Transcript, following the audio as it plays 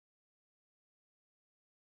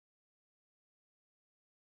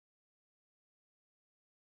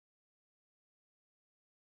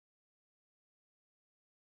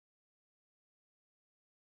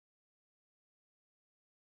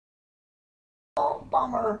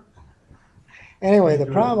bummer. Anyway, the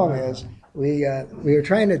problem is we were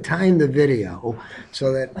trying to time the video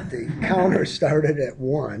so that the counter started at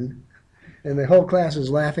 1, and the whole class is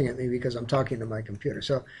laughing at me because I'm talking to my computer.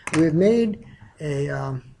 So we've made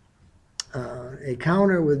a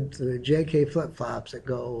counter with the JK flip-flops that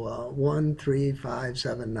go 1, 3, 5,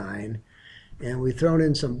 7, 9, and we've thrown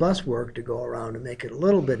in some bus work to go around to make it a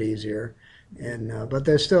little bit easier, and but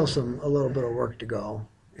there's still a little bit of work to go.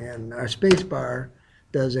 And our space bar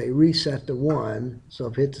does a reset to 1, so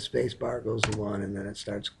if you hit the space bar, it goes to 1, and then it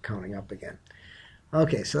starts counting up again.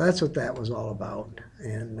 Okay, so that's what that was all about,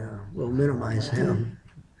 and we'll minimize him.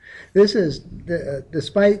 This is,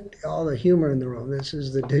 despite all the humor in the room, this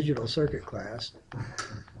is the digital circuit class,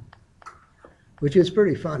 which is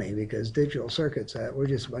pretty funny because digital circuits, we're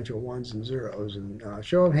just a bunch of ones and zeros. And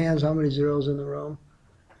show of hands, how many zeros in the room?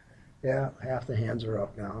 Yeah, half the hands are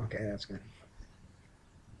up now. Okay, that's good.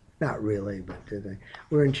 Not really, but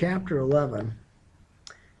we're in chapter 11,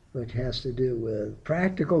 which has to do with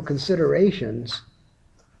practical considerations.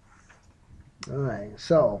 All right,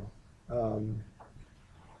 so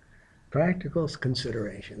practical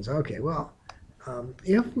considerations. Okay, well,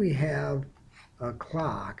 if we have a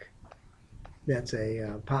clock that's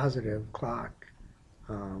a positive clock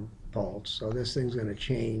pulse, so this thing's going to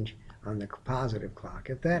change on the positive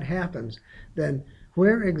clock. If that happens, then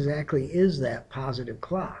where exactly is that positive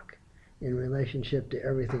clock in relationship to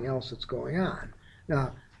everything else that's going on?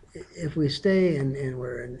 Now, if we stay and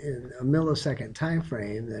we're in a millisecond time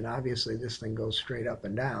frame, then obviously this thing goes straight up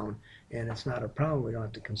and down, and it's not a problem. We don't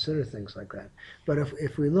have to consider things like that. But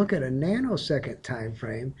if we look at a nanosecond time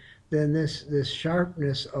frame, then this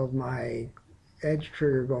sharpness of my edge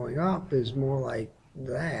trigger going up is more like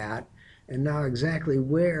that. And now exactly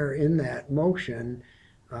where in that motion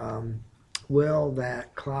will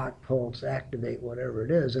that clock pulse activate whatever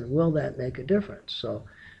it is, and will that make a difference? So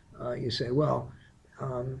you say, well,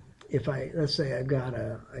 if let's say I've got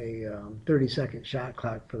a 30-second shot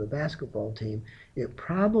clock for the basketball team, it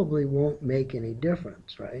probably won't make any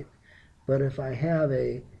difference, right? But if I have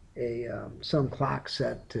some clock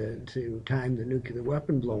set to time the nuclear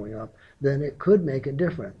weapon blowing up, then it could make a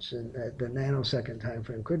difference, and the nanosecond time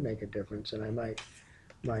frame could make a difference, and I might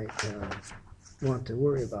want to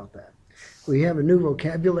worry about that. We have a new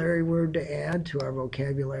vocabulary word to add to our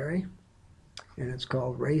vocabulary, and it's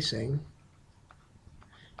called racing.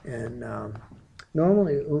 And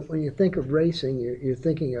normally, when you think of racing, you're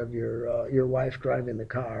thinking of your wife driving the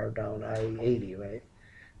car down I-80, right?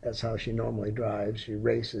 That's how she normally drives. She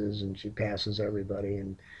races and she passes everybody,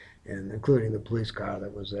 and including the police car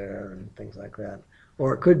that was there and things like that.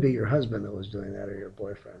 Or it could be your husband that was doing that, or your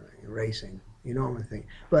boyfriend, racing. You normally think.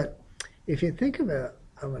 But if you think of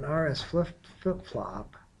an RS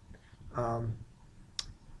flip-flop,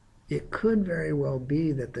 it could very well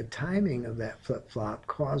be that the timing of that flip-flop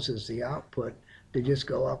causes the output to just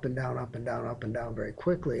go up and down, up and down, up and down very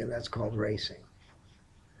quickly, and that's called racing.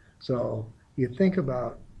 So you think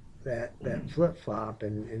about that flip-flop,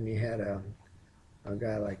 and you had a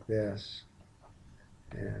guy like this,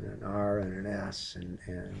 and an R and an S, and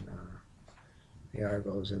the R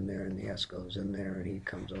goes in there and the S goes in there, and he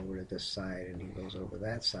comes over to this side and he goes over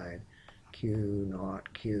that side, Q,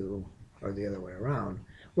 naught, Q, or the other way around.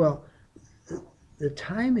 Well, the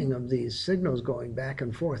timing of these signals going back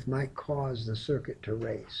and forth might cause the circuit to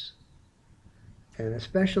race. And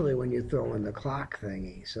especially when you throw in the clock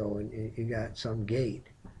thingy. So when you got some gate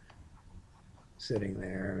sitting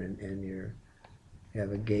there, and you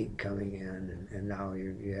have a gate coming in, and now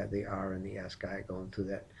you have the R and the S guy going through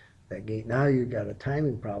that gate. Now you've got a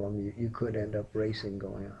timing problem. You could end up racing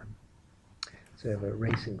going on. So you have a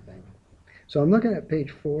racing thing. So I'm looking at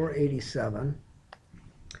page 487,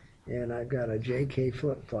 and I've got a JK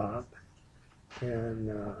flip-flop,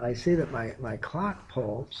 and I see that my clock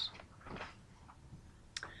pulse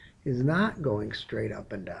is not going straight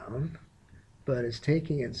up and down, but it's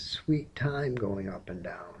taking its sweet time going up and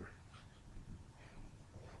down.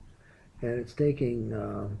 And it's taking,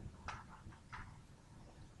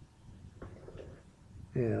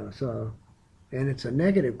 and it's a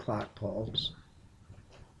negative clock pulse.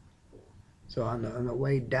 So on the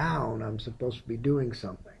way down, I'm supposed to be doing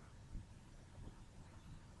something.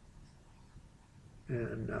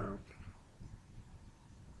 And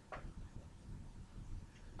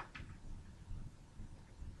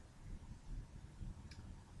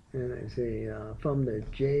I say from the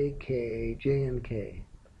J and K.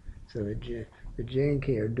 So the J and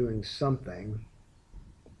K are doing something.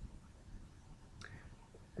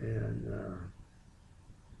 And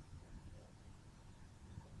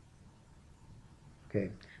okay,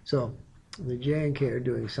 so the J and K are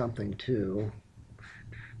doing something too.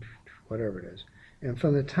 whatever it is. And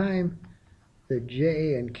from the time the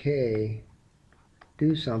J and K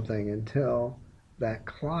do something until that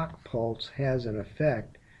clock pulse has an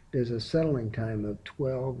effect, there's a settling time of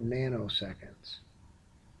 12 nanoseconds.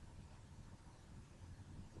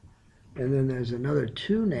 And then there's another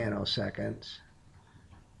 2 nanoseconds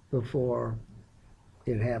before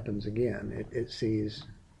it happens again. It sees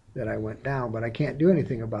that I went down, but I can't do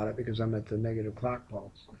anything about it because I'm at the negative clock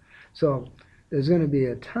pulse. So there's going to be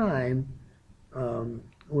a time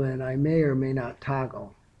when I may or may not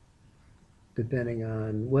toggle, depending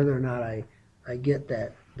on whether or not I get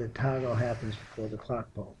that the toggle happens before the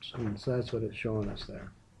clock pulse. And so that's what it's showing us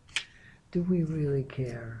there. Do we really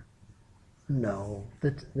care? No.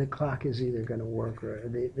 The clock is either going to work or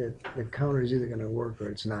the counter is either going to work or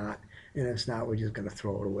it's not. And if it's not, we're just going to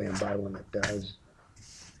throw it away and buy one that does.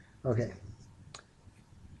 Okay.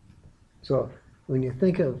 So when you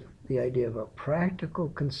think of the idea of a practical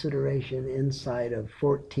consideration inside of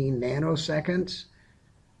 14 nanoseconds,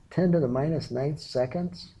 10 to the minus 9th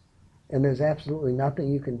seconds, and there's absolutely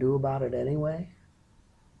nothing you can do about it anyway?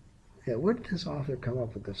 Yeah, where did this author come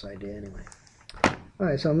up with this idea anyway? All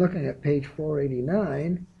right, so I'm looking at page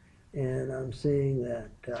 489, and I'm seeing that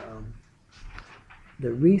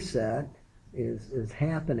the reset is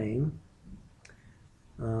happening,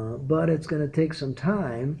 but it's going to take some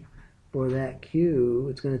time for that Q.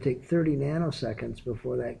 It's going to take 30 nanoseconds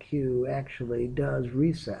before that Q actually does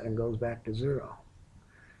reset and goes back to 0.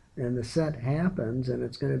 And the set happens, and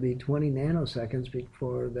it's going to be 20 nanoseconds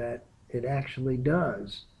before that it actually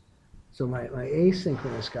does. So my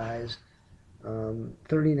asynchronous guys, 30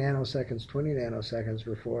 nanoseconds, 20 nanoseconds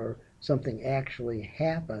before something actually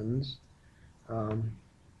happens.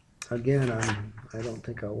 Again, I don't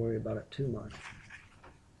think I'll worry about it too much.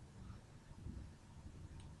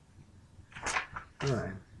 All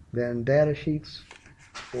right, then data sheets,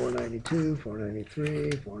 492,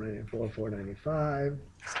 493, 494, 495.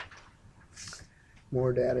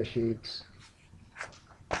 More data sheets.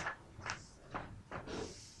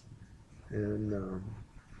 And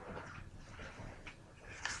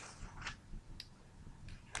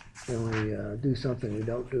then we do something we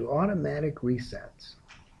don't do, automatic resets.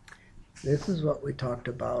 This is what we talked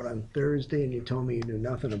about on Thursday, and you told me you knew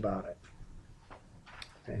nothing about it.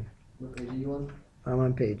 Okay. What page are you on? I'm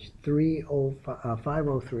on page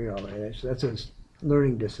 503 already. That's a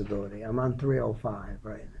learning disability. I'm on 305,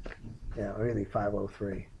 right? Yeah, really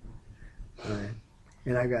 503. All right.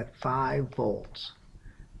 And I got 5 volts,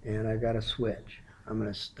 and I got a switch. I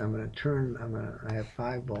have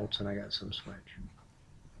 5 volts, and I got some switch.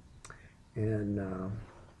 And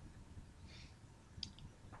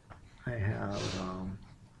I have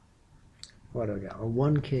what do I got? A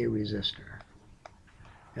 1K resistor,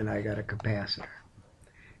 and I got a capacitor.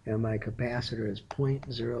 And my capacitor is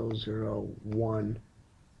 0.001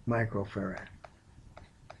 microfarad.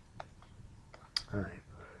 All right.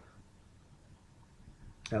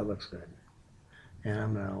 That looks good.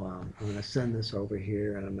 And I'm gonna send this over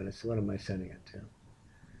here, and what am I sending it to?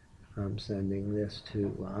 I'm sending this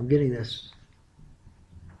to. I'm getting this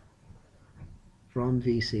from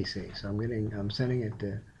VCC. So I'm sending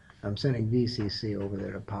VCC over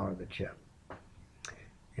there to power the chip.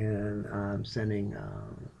 And I'm sending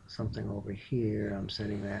something over here. I'm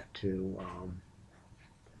sending that to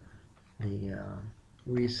the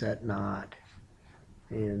reset NOT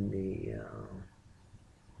and the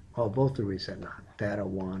both the reset NOT, data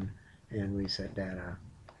 1 and reset data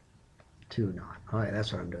 2 NOT. All right,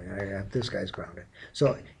 that's what I'm doing. I have this guy's grounded.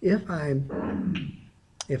 So if I'm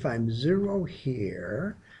 0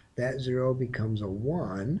 here, that 0 becomes a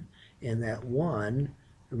 1, and that 1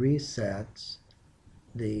 resets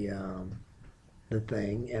the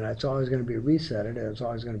thing, and it's always going to be resetted, and it's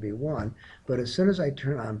always going to be 1. But as soon as I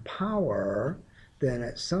turn on power, then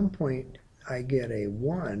at some point I get a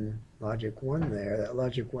 1, logic 1 there. That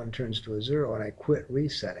logic 1 turns to a 0, and I quit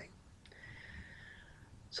resetting.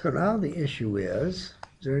 So now the issue is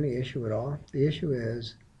there any issue at all? The issue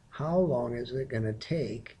is, how long is it going to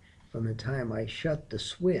take from the time I shut the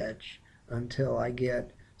switch until I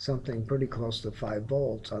get something pretty close to 5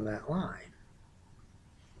 volts on that line?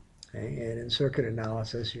 Okay, and in circuit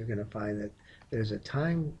analysis, you're going to find that there's a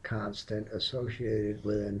time constant associated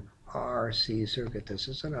with an RC circuit. This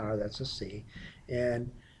is an R, that's a C. And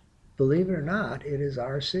believe it or not, it is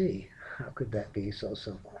RC. How could that be so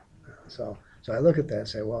simple? So I look at that and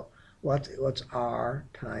say, well, what's R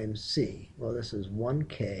times C? Well, this is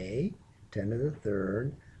 1K, 10 to the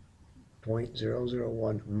third,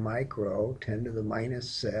 0.001 micro, 10 to the minus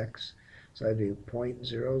 6. So I'd do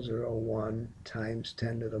 0.001 times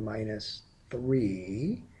 10 to the minus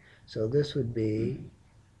 3. So this would be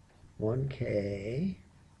 1K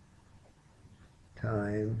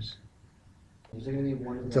times, Is there any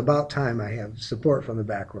one? it's about time I have support from the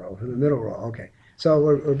back row, from the middle row. Okay, so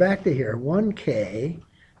we're back to here. 1K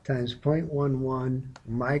times 0.11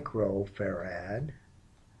 microfarad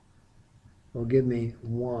will give me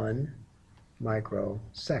 1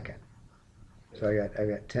 microsecond. So I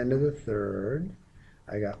got 10 to the third.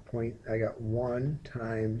 I got 1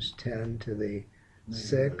 times 10 to the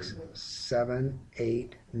 6, 7,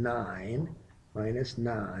 8, 9, minus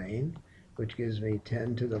 9, which gives me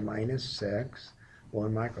 10 to the minus 6,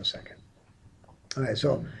 1 microsecond. All right,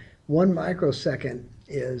 so 1 microsecond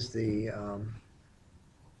is the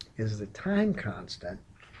time constant,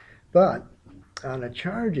 but on a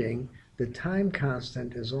charging, the time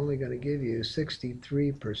constant is only going to give you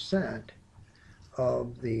 63%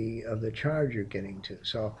 of the charge you're getting to.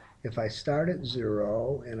 So if I start at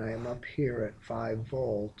 0 and I am up here at 5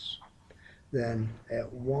 volts, then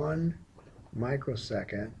at 1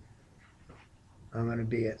 microsecond, I'm going to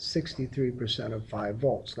be at 63% of 5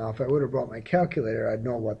 volts. Now, if I would have brought my calculator, I'd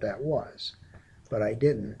know what that was, but I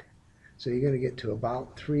didn't. So you're going to get to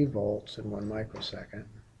about 3 volts in 1 microsecond.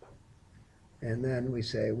 And then we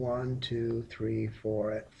say 1, 2, 3,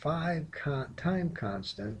 4. At 5 time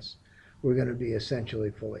constants, we're going to be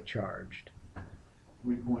essentially fully charged.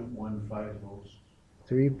 3.15 volts.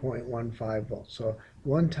 3.15 volts. So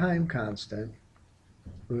 1 time constant,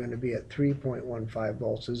 we're going to be at 3.15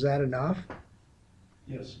 volts. Is that enough?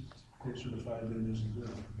 Yes, it's closer to 5 than it is to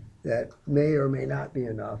 0. That may or may not be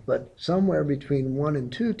enough, but somewhere between 1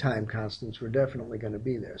 and 2 time constants, we're definitely going to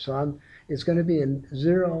be there. So it's going to be in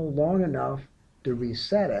 0 long enough to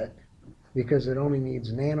reset it, because it only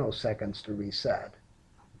needs nanoseconds to reset.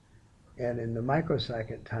 And in the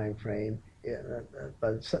microsecond time frame,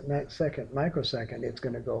 by the next second microsecond, it's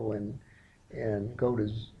going to go and go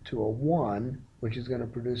to a 1, which is going to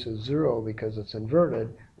produce a 0 because it's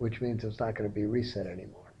inverted, which means it's not going to be reset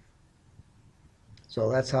anymore. So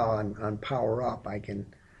that's how on power up I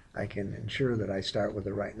can ensure that I start with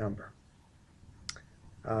the right number.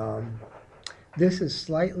 This is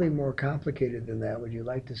slightly more complicated than that. Would you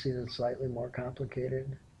like to see it slightly more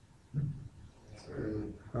complicated?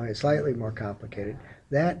 Okay, slightly more complicated.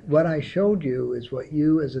 That, what I showed you, is what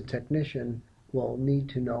you as a technician will need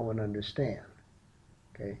to know and understand.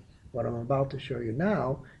 Okay, what I'm about to show you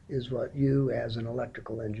now is what you as an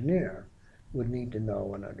electrical engineer would need to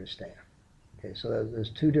know and understand. Okay, so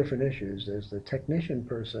there's 2 different issues. There's the technician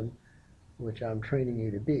person, which I'm training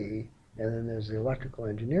you to be, and then there's the electrical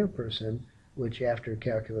engineer person, which after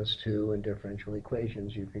calculus 2 and differential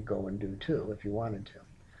equations you could go and do too if you wanted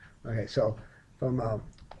to. Okay, so from a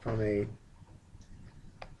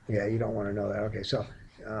yeah, you don't want to know that. Okay, so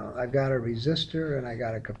I've got a resistor and I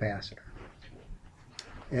got a capacitor.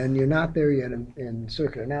 And you're not there yet in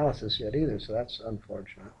circuit analysis yet either, so that's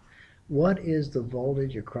unfortunate. What is the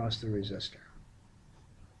voltage across the resistor?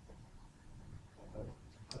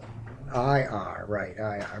 IR, right,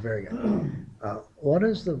 IR, very good. What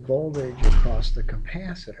is the voltage across the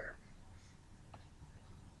capacitor?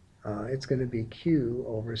 It's going to be Q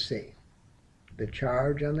over C. The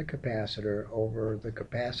charge on the capacitor over the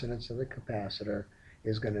capacitance of the capacitor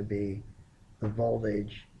is going to be the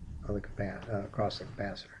voltage of the across the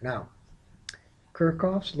capacitor. Now,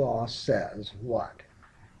 Kirchhoff's law says what?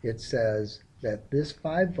 It says that this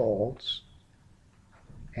 5 volts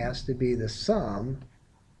has to be the sum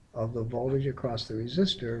of the voltage across the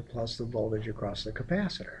resistor plus the voltage across the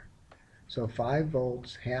capacitor. So 5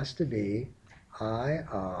 volts has to be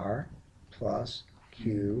IR plus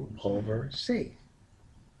Q over C.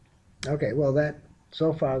 Okay, well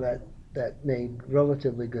so far that made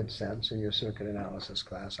relatively good sense in your circuit analysis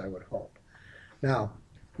class, I would hope. Now,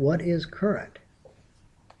 what is current?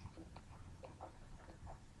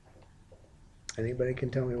 Anybody can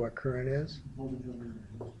tell me what current is?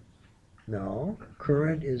 No,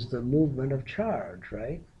 current is the movement of charge,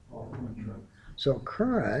 right? So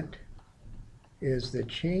current is the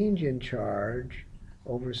change in charge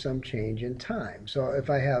over some change in time. So if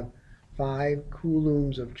I have 5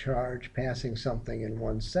 coulombs of charge passing something in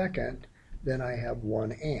 1 second, then I have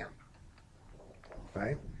 1 amp,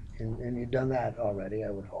 right? And you've done that already, I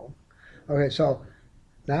would hope. Okay, so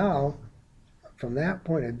now, from that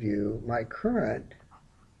point of view, my current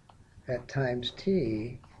at times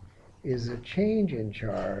t is a change in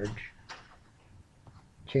charge,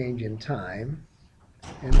 change in time,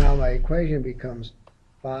 and now my equation becomes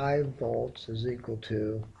 5 volts is equal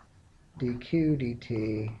to dq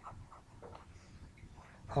dt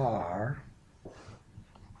R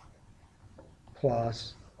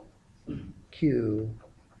plus Q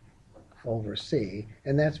over c,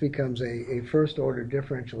 and that becomes a first order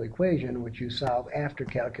differential equation which you solve after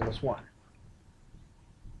calculus 1.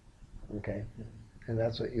 Okay, and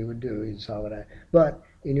that's what you would do, you'd solve it out. But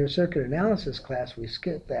in your circuit analysis class, we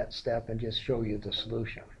skip that step and just show you the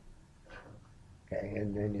solution. Okay,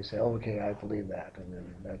 and then you say, oh, okay, I believe that, and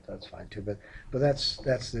then that's fine too. But that's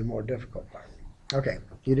the more difficult part. Okay,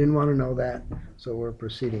 you didn't want to know that, so we're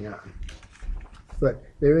proceeding on. But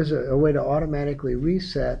there is a way to automatically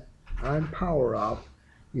reset on power up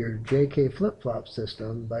your JK flip-flop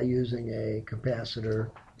system by using a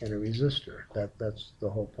capacitor and a resistor. That's the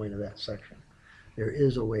whole point of that section. There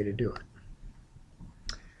is a way to do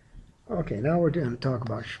it. Okay, now we're going to talk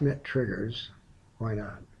about Schmitt triggers. Why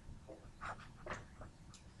not?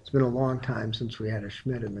 It's been a long time since we had a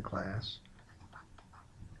Schmitt in the class.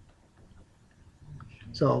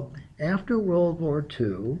 So after World War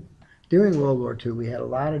II, during World War II, we had a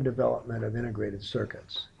lot of development of integrated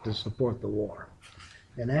circuits to support the war.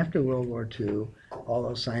 And after World War II, all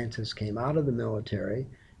those scientists came out of the military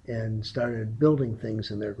and started building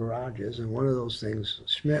things in their garages. And one of those things,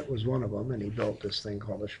 Schmitt was one of them, and he built this thing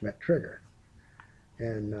called a Schmitt trigger.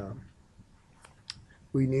 And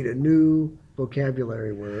we need a new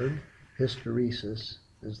vocabulary word, hysteresis.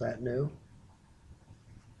 Is that new?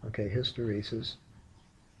 Okay, hysteresis.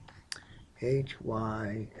 Hysteresis,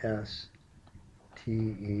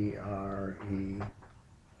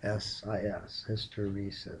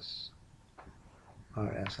 hysteresis,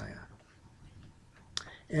 RSIS.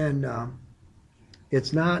 And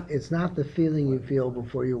it's not the feeling you feel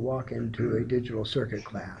before you walk into a digital circuit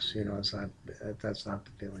class. You know, that's not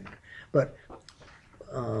the feeling. But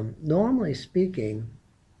normally speaking,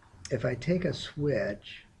 if I take a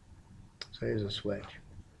switch, so here's a switch,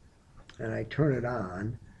 and I turn it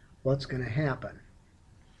on, what's going to happen?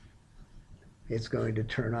 It's going to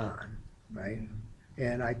turn on, right?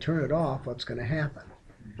 And I turn it off, what's going to happen?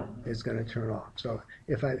 It's going to turn off. So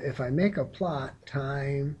if I make a plot,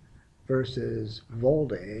 time versus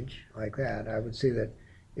voltage, like that, I would see that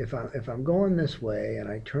if I'm going this way and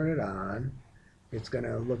I turn it on, it's going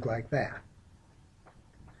to look like that.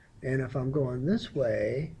 And if I'm going this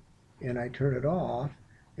way and I turn it off,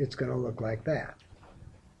 it's going to look like that.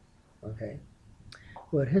 Okay?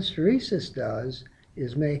 What hysteresis does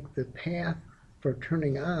is make the path for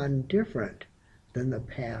turning on different than the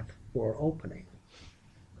path for opening.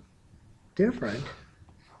 Different?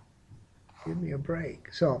 Give me a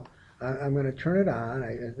break. So I'm going to turn it on.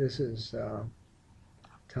 This is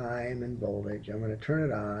time and voltage. I'm going to turn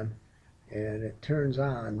it on, and it turns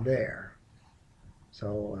on there.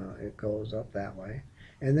 So it goes up that way.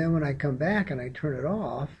 And then when I come back and I turn it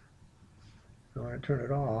off, I want to turn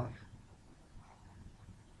it off,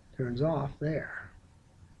 turns off there.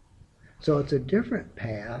 So it's a different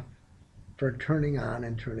path for turning on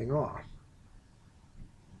and turning off.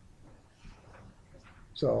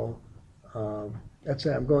 So let's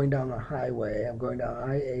say I'm going down the highway, I'm going down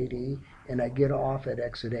I-80, and I get off at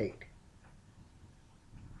exit 8.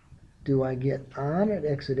 Do I get on at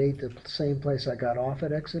exit 8 the same place I got off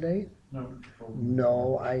at exit 8? No.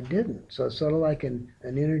 No, I didn't. So it's sort of like an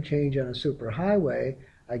interchange on a superhighway.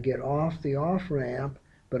 I get off the off-ramp,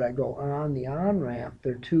 but I go on the on-ramp.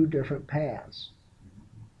 They're two different paths.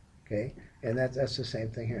 Okay? And that's the same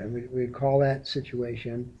thing here. And we'd call that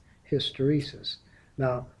situation hysteresis.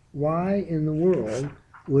 Now, why in the world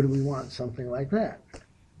would we want something like that?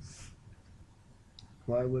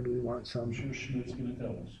 Why would we want some? I'm sure Schmidt's going to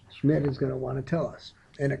tell us. Schmitt is going to want to tell us.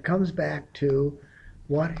 And it comes back to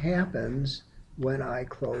what happens when I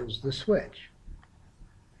close the switch.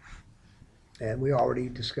 And we already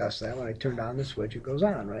discussed that. When I turned on the switch, it goes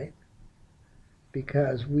on, right?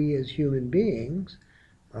 Because we as human beings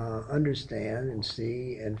understand and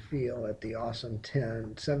see and feel at the awesome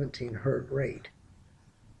 17 hertz rate,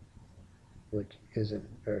 which isn't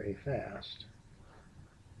very fast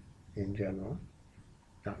in general,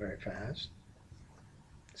 not very fast.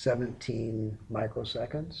 17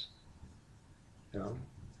 microseconds. You know?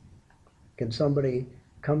 Can somebody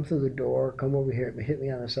come through the door, come over here, hit me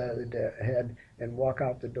on the side of the head, and walk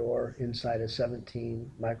out the door inside of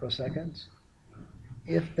 17 microseconds?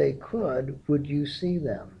 If they could, would you see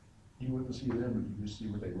them? You wouldn't see them, you just see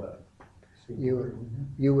where they left.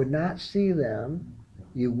 You would not see them.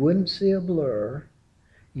 You wouldn't see a blur.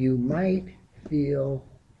 You might feel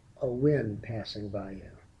a wind passing by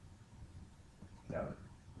you. Yeah.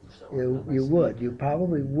 You would. You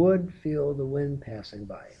probably would feel the wind passing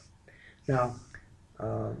by you. Now,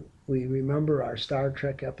 we remember our Star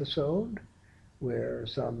Trek episode where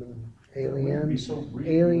some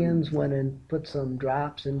aliens went and put some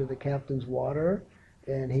drops into the captain's water,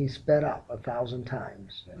 and he sped up 1,000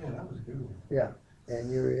 times. Yeah, that was good. Yeah,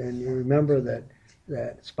 and you remember that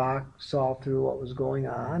Spock saw through what was going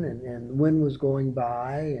on, and the wind was going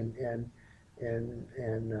by, and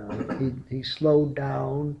he slowed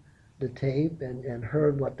down the tape and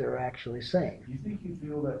heard what they're actually saying. Do you think you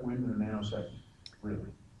feel that wind in a nanosecond?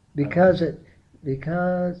 Really? Because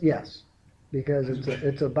yes, because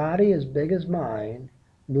it's a body as big as mine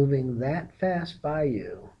moving that fast by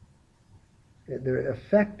you. The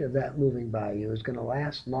effect of that moving by you is going to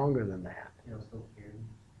last longer than that. You'll still hear.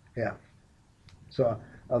 Yeah. So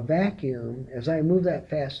a vacuum, as I move that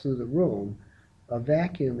fast through the room, a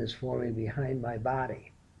vacuum is forming behind my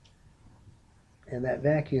body. And that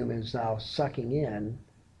vacuum is now sucking in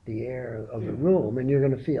the air of the room, and you're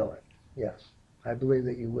going to feel it. Yes. I believe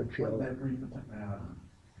that you would feel that.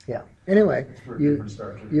 Yeah. Anyway, you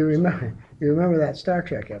remember that Star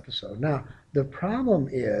Trek episode. Now, the problem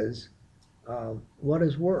is, what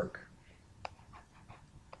is work?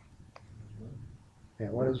 Yeah,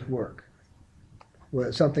 what is work? Well,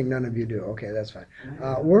 it's something none of you do. Okay, that's fine.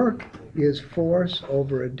 Work is force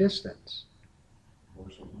over a distance.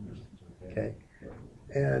 Okay.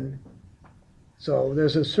 And so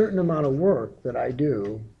there's a certain amount of work that I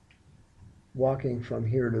do walking from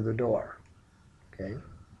here to the door. Okay.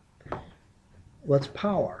 What's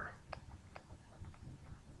power?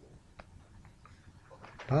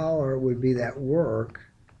 Power would be that work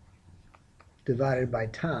divided by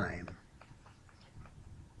time.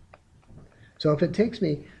 So if it takes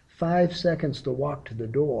me 5 seconds to walk to the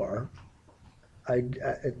door,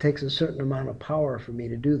 it takes a certain amount of power for me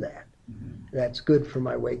to do that. That's good for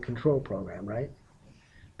my weight control program, right?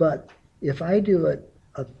 But if I do it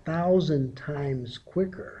 1,000 times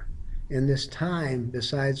quicker, and this time,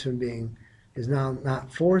 besides from being, is now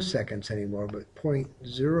not 4 seconds anymore, but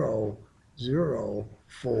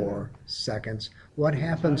 0.004 seconds, what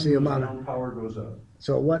happens the amount of power goes up?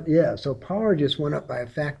 So what? Yeah. So power just went up by a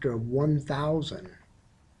factor of 1,000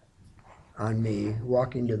 on me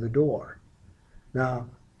walking to the door. Now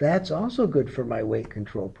that's also good for my weight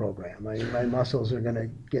control program. My muscles are going to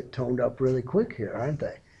get toned up really quick here, aren't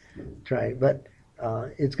they? But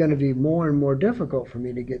it's going to be more and more difficult for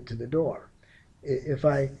me to get to the door. If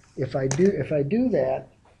I do that,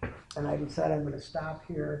 and I decide I'm going to stop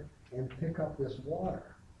here and pick up this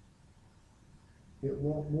water, it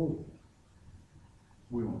won't move.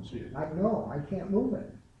 We won't see it. I can't move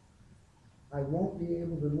it. I won't be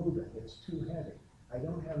able to move it. It's too heavy. I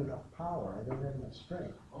don't have enough power. I don't have enough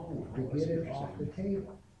strength to get it off the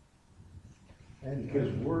table. And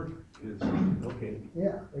because work is okay.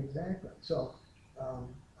 Yeah, exactly. So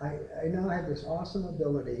I now have this awesome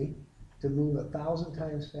ability to move 1,000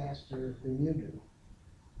 times faster than you do.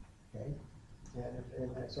 Okay,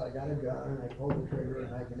 and so I got a gun and I pull the trigger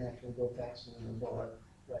and I can actually go faster than a bullet,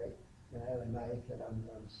 right? And I have a knife and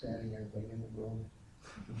I'm stabbing everybody in the room.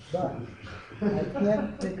 But I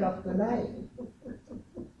can't pick up the knife.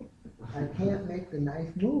 I can't make the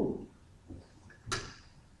knife move.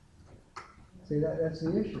 See, that's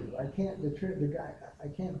the issue. I can't I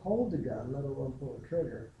can't hold the gun, let alone pull the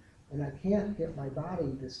trigger, and I can't get my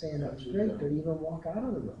body to stand up straight to even walk out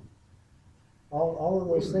of the room. All of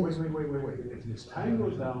those things. Wait. As time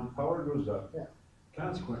goes down, power goes up. Yeah.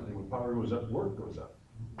 Consequently, when power goes up, work goes up.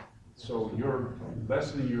 So you're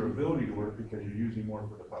lessening your ability to work because you're using more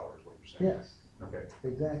for the power, is what you're saying. Yes. Okay.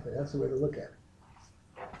 Exactly. That's the way to look at it.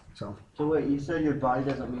 So wait, you said your body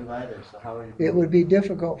doesn't move either, so how are you? it would be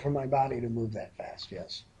difficult for my body to move that fast,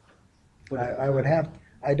 yes.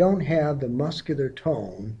 I don't have the muscular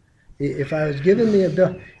tone. If I was given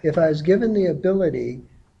the ability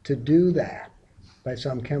to do that by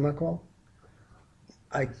some chemical,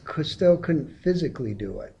 I still couldn't physically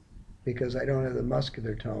do it because I don't have the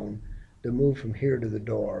muscular tone to move from here to the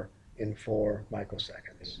door in 4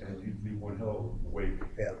 microseconds. And you'd be one hell of a wake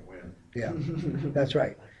Yeah. win. Yeah, that's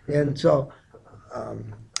right. And so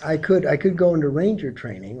I could go into ranger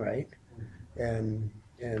training, right? And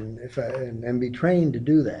be trained to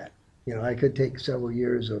do that. You know, I could take several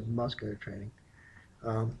years of muscular training.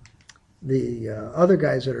 The other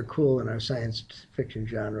guys that are cool in our science fiction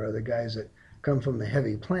genre are the guys that come from the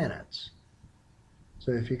heavy planets.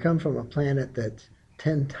 So if you come from a planet that's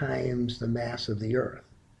 10 times the mass of the Earth,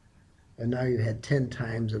 and now you had 10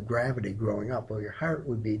 times of gravity growing up, well, your heart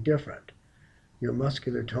would be different. Your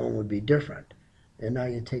muscular tone would be different. And now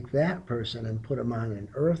you take that person and put him on an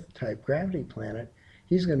Earth-type gravity planet,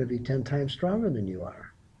 he's going to be 10 times stronger than you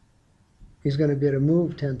are. He's going to be able to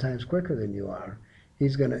move 10 times quicker than you are.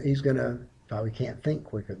 He's going to probably can't think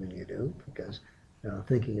quicker than you do because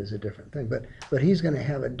thinking is a different thing. But he's going to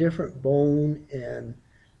have a different bone and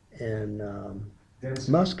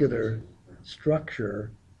Density. muscular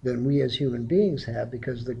structure than we as human beings have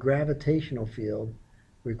because the gravitational field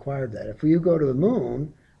required that. If you go to the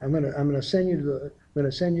moon, I'm gonna send you to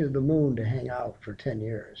the moon to hang out for 10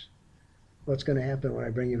 years. What's gonna happen when I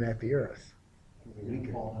bring you back to Earth?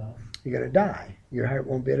 You're gonna die. Your heart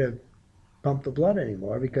won't be able to pump the blood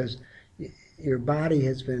anymore because your body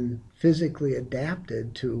has been physically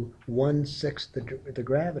adapted to 1/6 the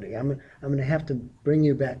gravity. I'm gonna have to bring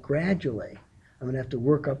you back gradually. I'm gonna have to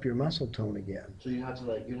work up your muscle tone again. So you'd have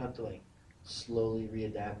to slowly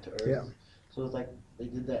readapt to Earth. Yeah. So it's like they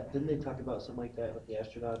did that. Didn't they talk about something like that with the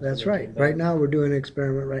astronauts? That's when they right. came Right back? now we're doing an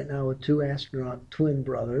experiment right now with 2 astronaut twin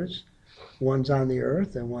brothers. One's on the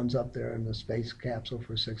Earth and one's up there in the space capsule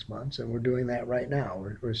for 6 months, and we're doing that right now.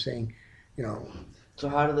 We're seeing, you know, So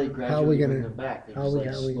how do they gradually gonna- bring them back? They how just we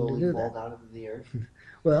gonna slowly do fall that? down into the Earth.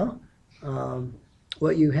 well,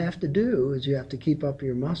 what you have to do is you have to keep up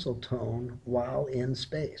your muscle tone while in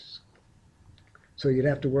space. So you'd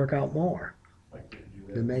have to work out more I can't do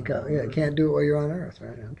that. to make up. Yeah, can't do it while you're on Earth,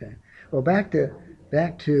 right? Okay. Well, back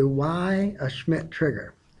to why a Schmidt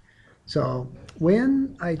trigger. So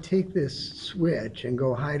when I take this switch and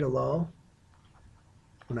go high to low,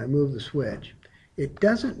 when I move the switch, it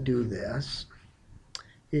doesn't do this.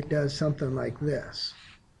 It does something like this.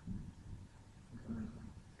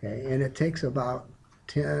 Okay, and it takes about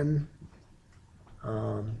 10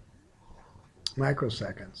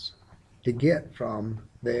 microseconds to get from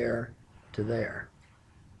there to there.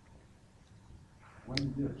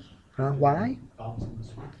 When this? Why?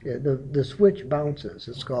 Yeah, the switch bounces.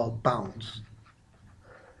 It's called bounce.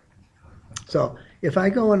 So if I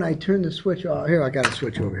go and I turn the switch off, here I got a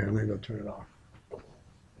switch over here. I'm going to go turn it off.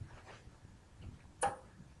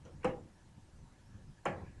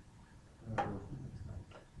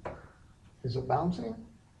 Is it bouncing?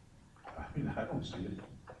 I mean, I don't see it.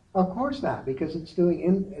 Of course not, because it's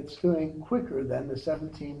doing quicker than the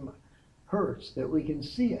 17 hertz that we can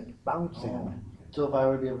see it bouncing. Oh. So if I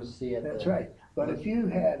were to be able to see it, That's then- right. But if you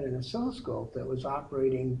had an oscilloscope that was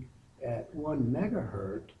operating at 1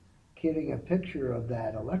 megahertz, getting a picture of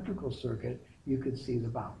that electrical circuit, you could see the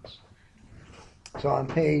bounce. So on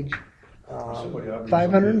page Somebody obviously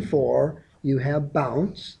 504, you have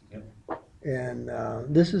bounce. Yep. And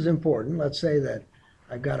this is important. Let's say that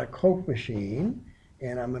I've got a Coke machine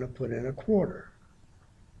and I'm going to put in a quarter.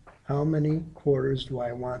 How many quarters do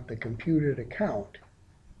I want the computer to count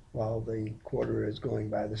while the quarter is going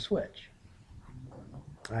by the switch?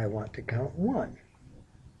 I want to count 1.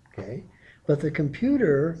 Okay? But the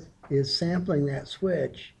computer is sampling that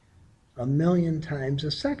switch 1,000,000 times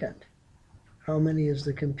a second. How many is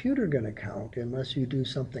the computer going to count unless you do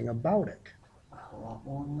something about it? A lot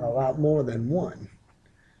more. A lot more than 1.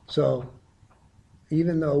 So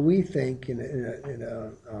even though we think in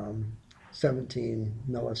a 17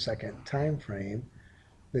 millisecond time frame,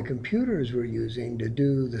 the computers we're using to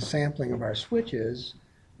do the sampling of our switches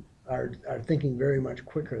are thinking very much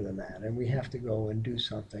quicker than that, and we have to go and do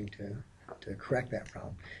something to correct that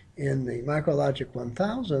problem. In the MicroLogic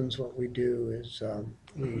 1000s, what we do is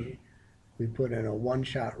we put in a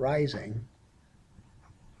one-shot rising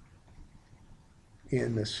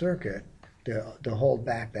in the circuit to hold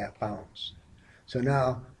back that bounce. So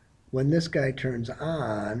now, when this guy turns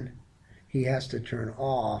on, he has to turn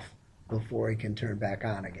off before he can turn back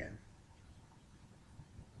on again.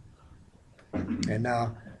 And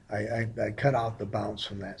now I cut out the bounce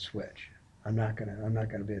from that switch. I'm not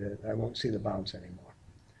gonna be able to, I won't see the bounce anymore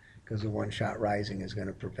because the one-shot rising is going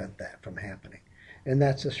to prevent that from happening. And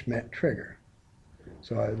that's a Schmidt trigger.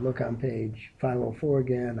 So I look on page 504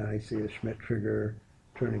 again, and I see a Schmidt trigger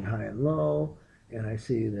turning high and low, and I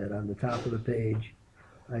see that on the top of the page,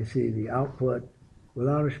 I see the output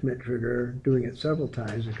without a Schmidt trigger doing it several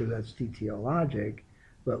times because that's TTL logic,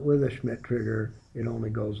 but with a Schmidt trigger, it only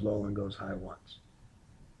goes low and goes high once.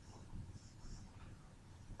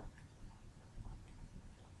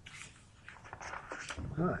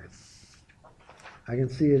 All right. I can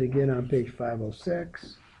see it again on page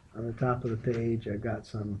 506. On the top of the page, I've got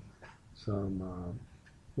some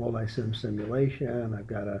multi-sim simulation. I've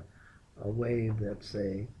got a wave that's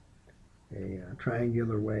a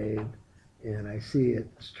triangular wave, and I see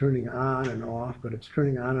it's turning on and off, but it's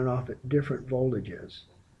turning on and off at different voltages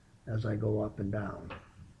as I go up and down.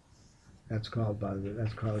 That's caused by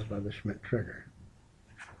the Schmidt trigger.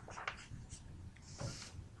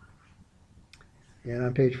 And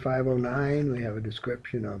on page 509, we have a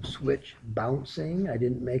description of switch bouncing. I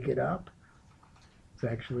didn't make it up. It's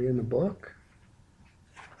actually in the book.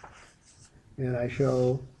 And I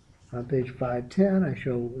show, on page 510, I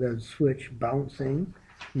show the switch bouncing,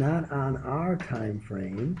 not on our time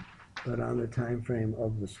frame, but on the time frame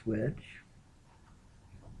of the switch.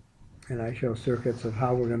 And I show circuits of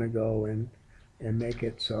how we're going to go and make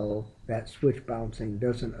it so that switch bouncing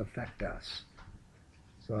doesn't affect us.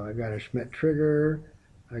 So I got a Schmidt trigger,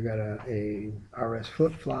 I got a RS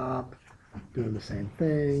flip-flop doing the same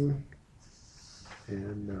thing,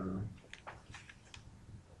 and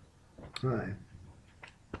all right.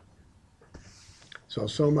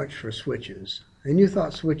 So much for switches. And you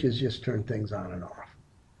thought switches just turn things on and off.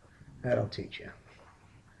 That'll teach you.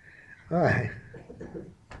 All right.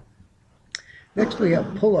 Next we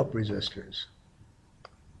have pull-up resistors.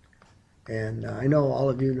 And I know all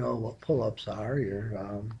of you know what pull-ups are.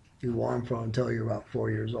 You wore them for until you're about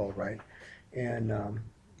 4 years old, right? And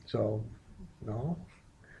so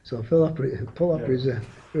pull-up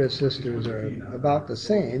resistors are about the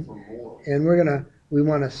same. And we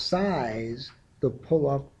want to size the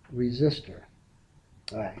pull-up resistor.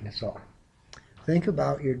 All right, so think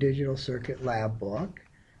about your digital circuit lab book,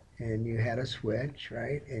 and you had a switch,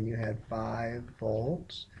 right? And you had 5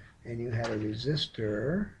 volts, and you had a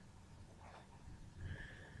resistor,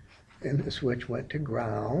 and the switch went to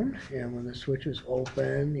ground, and when the switch was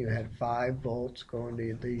open, you had 5 volts going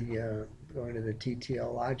to the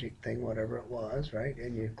TTL logic thing, whatever it was, right?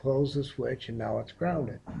 And you close the switch, and now it's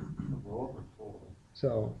grounded.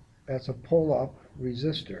 So that's a pull-up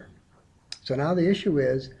resistor. So now the issue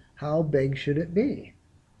is, how big should it be?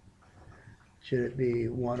 Should it be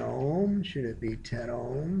 1 ohm? Should it be 10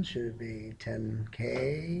 ohms? Should it be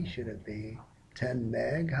 10K? Should it be 10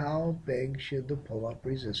 meg? How big should the pull-up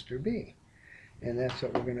resistor be? And that's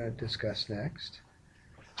what we're going to discuss next.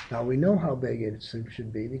 Now we know how big it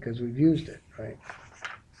should be because we've used it, right?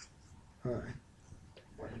 All right.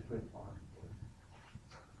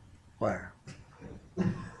 Where?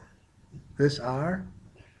 This R?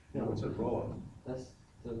 No, it's a roll-up. That's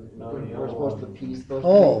the, we're supposed to P supposed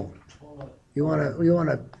Oh, you want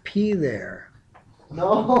to P there. to be.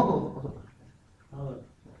 No.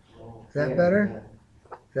 Is that Yeah, better?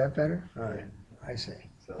 Is that better? All right, I see.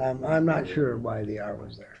 I'm not sure why the R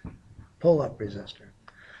was there. Pull-up resistor.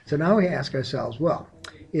 So now we ask ourselves, well,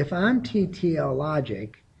 if I'm TTL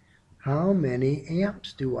logic, how many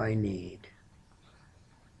amps do I need?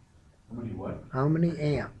 How many what? How many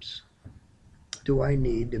amps do I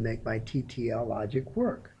need to make my TTL logic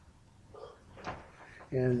work?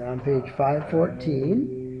 And on page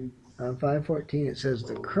 514, it says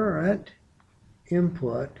the current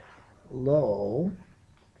input low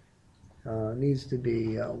needs to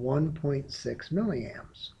be 1.6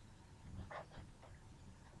 milliamps.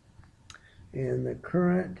 And the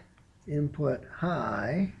current input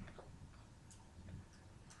high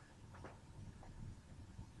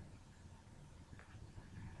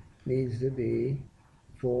needs to be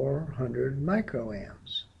 400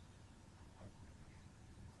 microamps.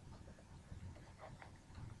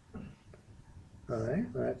 All right,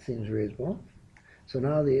 well, that seems reasonable. So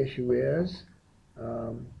now the issue is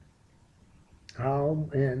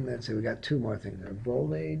and let's see, we got 2 more things there.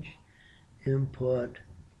 Voltage input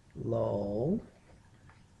low,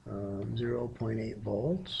 0.8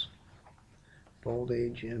 volts.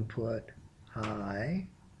 Voltage input high,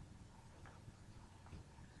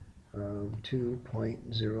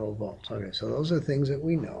 2.0 volts. Okay, so those are things that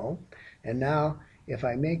we know. And now, if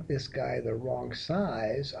I make this guy the wrong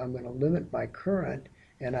size, I'm going to limit my current,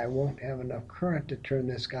 and I won't have enough current to turn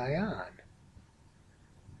this guy on.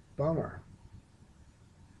 Bummer.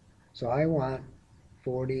 So I want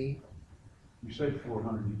 40. You say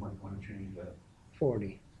 400, you might want to change that.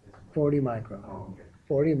 40 micro. Oh, okay.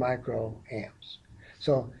 40 microamps.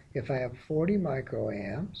 So if I have 40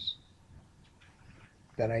 microamps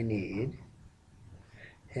that I need,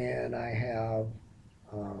 and I have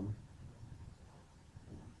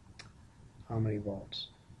how many volts?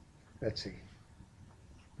 Let's see.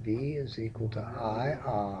 V is equal to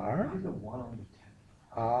IR.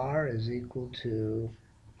 R is equal to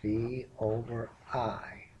V over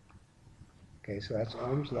I. Okay, so that's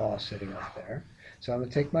Ohm's law sitting up there. So I'm going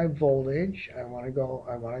to take my voltage. I want to go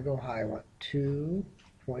high. I want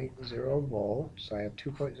 2.0 volts. So I have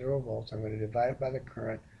 2.0 volts. I'm going to divide it by the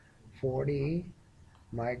current, 40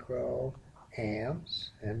 microamps.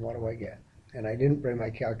 And what do I get? And I didn't bring my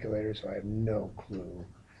calculator, so I have no clue.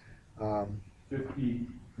 50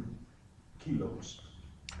 kilos.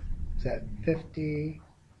 Is that 50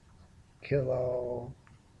 kilo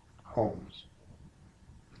ohms?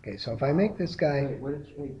 Okay, so if I make this guy...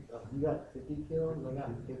 Wait, you got 50 kilos? I got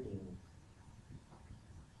 50.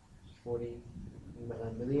 40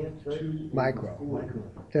 milliamps, right? Micro.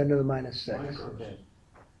 10 to the minus 6. Micros. Okay.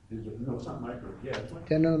 No, it's not micro. Yeah, it's micro.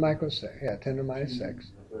 10 to the minus 6. Yeah, 10 to the minus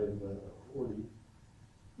 6.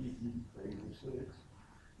 EE86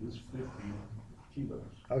 is 50 kilos.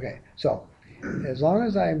 Okay, so as long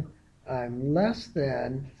as I'm less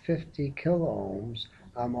than 50 kiloohms,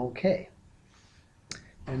 I'm okay.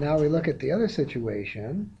 And now we look at the other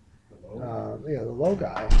situation, the low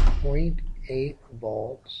guy, 0.8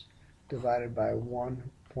 volts divided by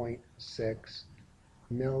 1.6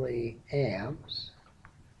 milliamps.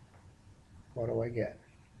 What do I get?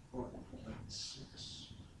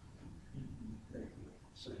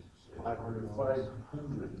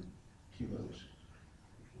 500 kilos.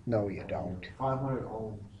 No, you don't. 500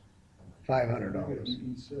 ohms. 500 You get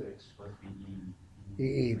ohms. EE6,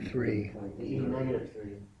 EE3 E negative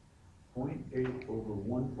 3. 0.8 over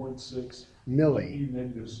 1.6 milli, E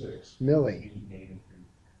negative 6. milli,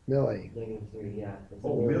 milli, Negative 3, yeah. It's a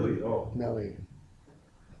Oh, milli, oh. milli.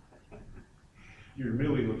 Your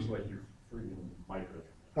milli looks like your freaking micro.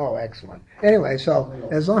 Oh, excellent. Anyway, so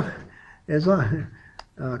as long,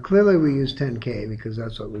 clearly we use 10K because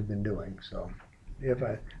that's what we've been doing. So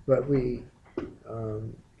but we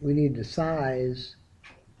need to size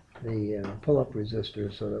the pull-up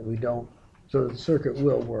resistor so that so the circuit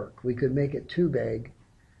will work. We could make it too big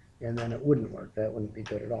and then it wouldn't work. That wouldn't be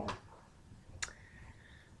good at all.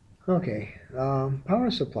 Okay,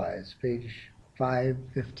 power supplies, page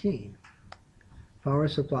 515. Power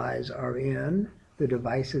supplies are in the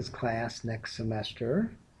devices class next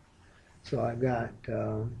semester. So I've got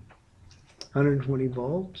 120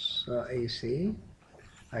 volts AC.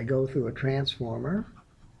 I go through a transformer,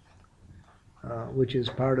 which is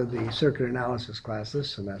part of the circuit analysis class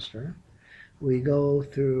this semester. We go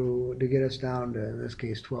through, to get us down to, in this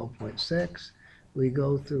case, 12.6, we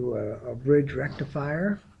go through a bridge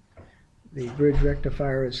rectifier. The bridge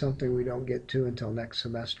rectifier is something we don't get to until next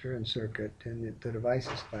semester in circuit in the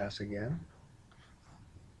devices class again.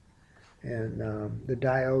 And the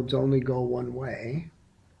diodes only go one way.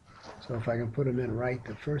 So if I can put them in right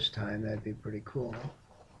the first time, that'd be pretty cool.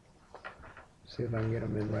 See if I can get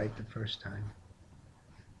them in right the first time.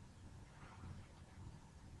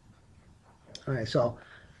 All right, so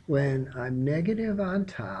when I'm negative on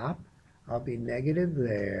top, I'll be negative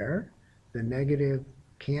there. The negative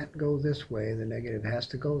can't go this way. The negative has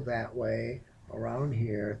to go that way, around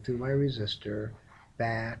here, through my resistor,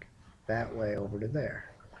 back that way over to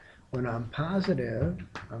there. When I'm positive,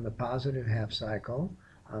 on the positive half cycle,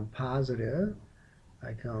 I'm positive.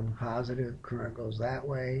 I come positive, current goes that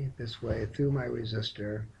way, this way, through my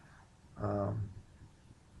resistor,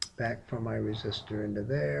 back from my resistor into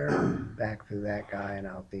there, back through that guy and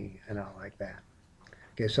out like that.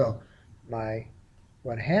 Okay, so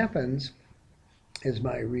what happens is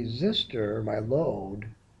my resistor, my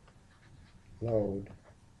load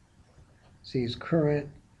sees current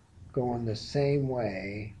going the same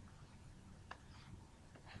way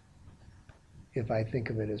if I think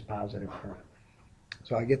of it as positive current.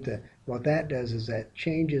 So I get what that does is that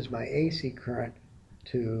changes my AC current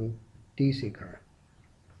to DC current.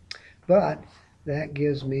 But that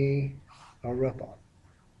gives me a ripple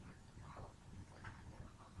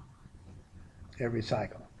every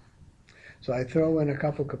cycle. So I throw in a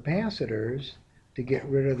couple capacitors to get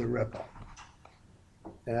rid of the ripple.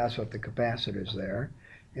 And that's what the capacitor's there.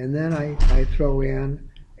 And then I throw in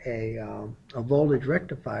a voltage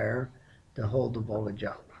rectifier to hold the voltage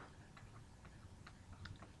up.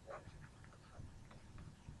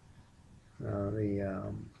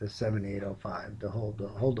 The 7805 to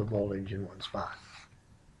hold the voltage in one spot.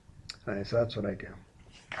 All right, so that's what I do.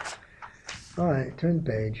 All right, turn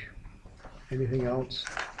the page. Anything else?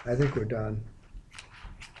 I think we're done.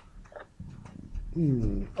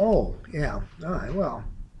 Oh, yeah. All right, well,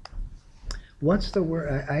 what's the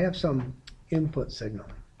word? I have some input signal.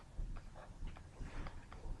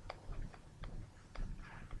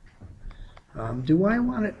 Do I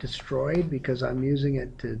want it destroyed because I'm using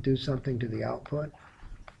it to do something to the output?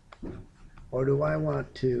 Or do I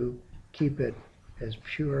want to keep it as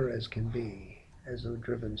pure as can be, as though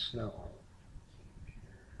driven snow?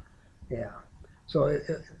 Yeah. So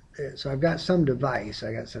I've got some device,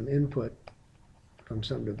 I got some input from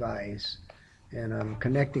some device, and I'm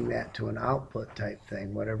connecting that to an output type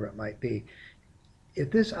thing, whatever it might be.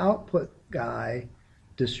 If this output guy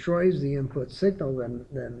destroys the input signal,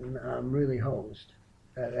 then I'm really hosed.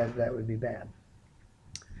 That would be bad.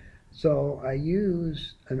 So I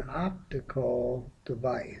use an optical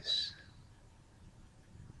device,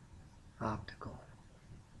 optical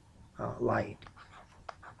light.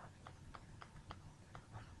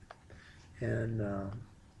 And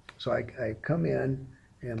so I come in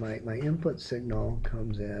and my input signal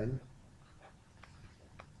comes in.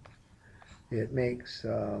 It makes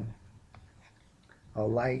a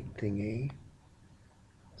light thingy,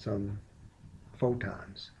 some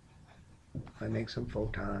photons. I make some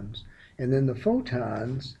photons, and then the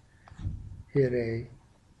photons hit a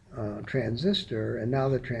transistor, and now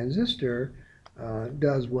the transistor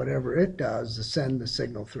does whatever it does to send the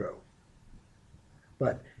signal through.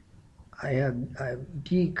 But I've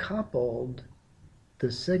decoupled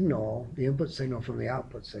the signal, the input signal from the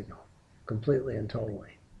output signal, completely and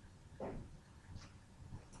totally.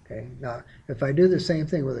 Okay, now if I do the same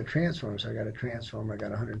thing with a transformer, so I got a transformer, I got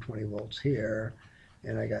 120 volts here,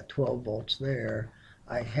 and I got 12 volts there,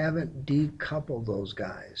 I haven't decoupled those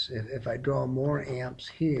guys. If I draw more amps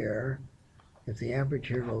here, if the amperage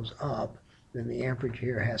here goes up, then the amperage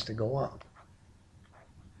here has to go up.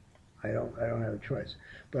 I don't have a choice.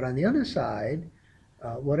 But on the other side,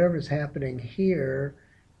 whatever's happening here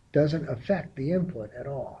doesn't affect the input at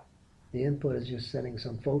all. The input is just sending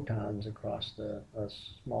some photons across a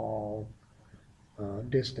small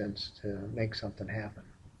distance to make something happen.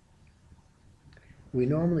 We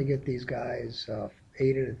normally get these guys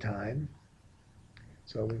 8 at a time,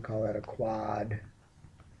 so we call that a quad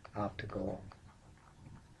optical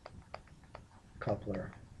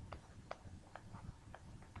coupler.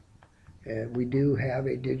 And we do have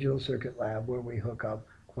a digital circuit lab where we hook up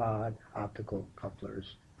quad optical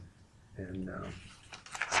couplers and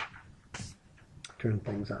turn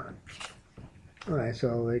things on. All right,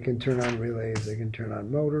 so they can turn on relays, they can turn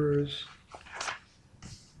on motors.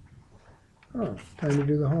 Oh, time to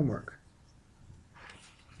do the homework.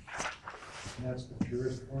 That's the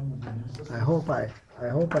purest form of the new system. I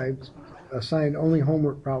hope I assigned only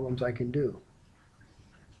homework problems I can do.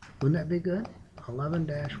 Wouldn't that be good?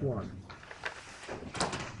 11-1.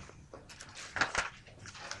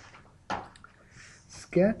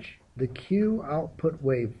 Sketch the Q output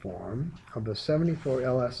waveform of a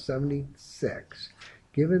 74LS76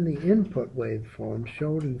 given the input waveform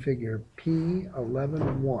shown in figure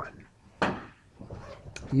P11.1.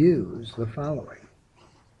 Use the following.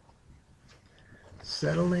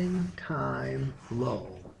 Settling time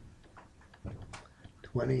low,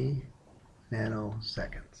 20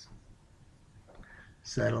 nanoseconds.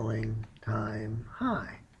 Settling time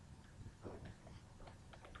high,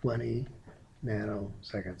 20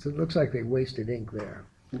 nanoseconds. It looks like they wasted ink there.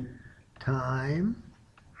 Time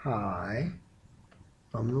high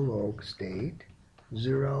from the low state,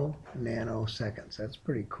 0 nanoseconds. That's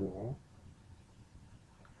pretty cool.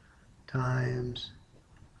 Times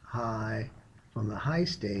high from the high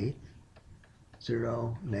state,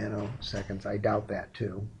 0 nanoseconds. I doubt that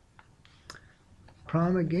too.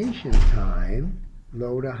 Promulgation time,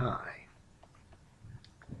 low to high,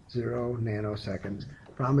 0 nanoseconds.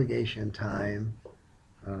 Promulgation time,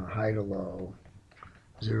 high to low,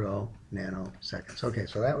 0 nanoseconds. Okay,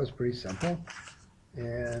 so that was pretty simple.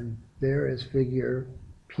 And there is figure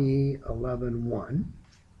P11.1.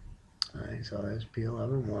 All right, so there's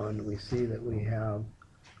P11.1. We see that we have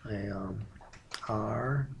a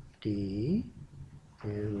R, D,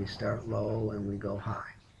 and we start low and we go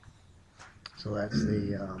high. So that's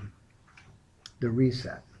the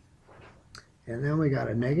reset. And then we got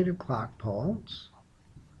a negative clock pulse,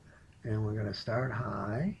 and we're going to start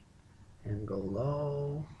high and go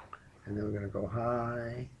low, and then we're going to go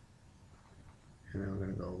high, and then we're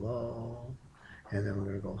going to go low, and then we're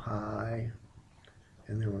going to go high,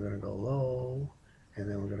 and then we're going to go low, and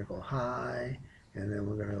then we're going to go high, and then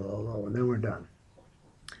we're going to go low, and then we're done.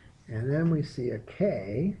 And then we see a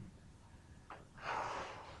K,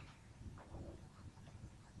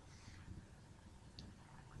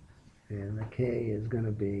 and the K is going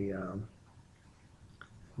to be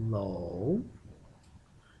low,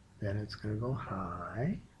 then it's going to go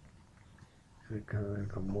high, and it's going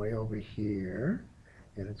to come way over here,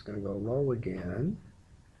 and it's going to go low again,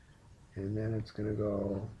 and then it's going to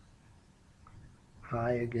go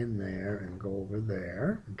high again there and go over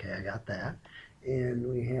there. Okay, I got that. And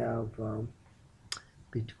we have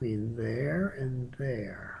between there and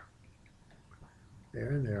there,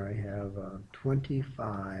 I have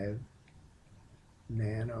 25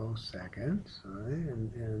 nanoseconds, all right?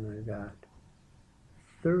 And I got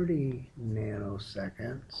 30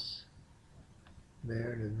 nanoseconds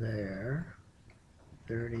there to there,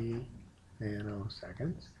 30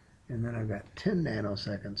 nanoseconds, and then I've got 10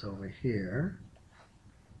 nanoseconds over here,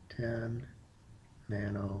 10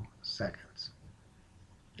 nanoseconds.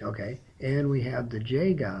 Okay, and we have the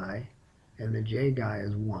J guy, and the J guy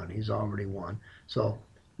is 1. He's already 1. So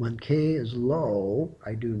when K is low,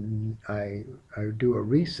 I do a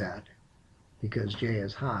reset because J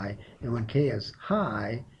is high, and when K is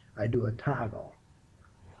high, I do a toggle.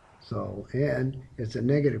 So, and it's a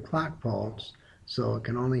negative clock pulse, so it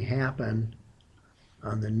can only happen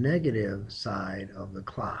on the negative side of the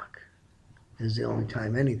clock is the only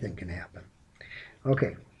time anything can happen.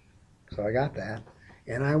 Okay, so I got that.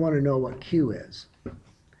 And I want to know what Q is.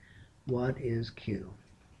 What is Q?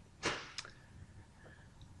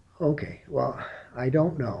 Okay, well, I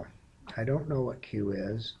don't know. I don't know what Q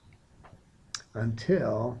is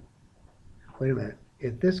until, wait a minute,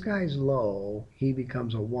 if this guy's low, he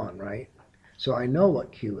becomes a 1, right? So I know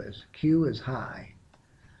what Q is. Q is high.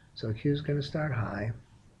 So Q is going to start high.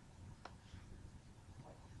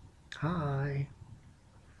 High.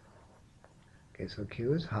 Okay, so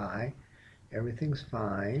Q is high. Everything's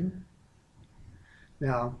fine.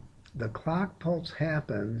 Now, the clock pulse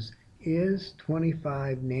happens. Is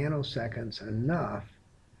 25 nanoseconds enough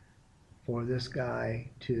for this guy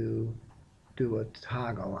to do a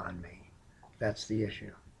toggle on me? That's the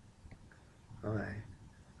issue. All right.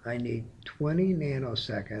 I need 20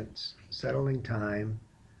 nanoseconds settling time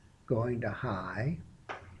going to high,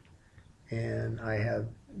 and I have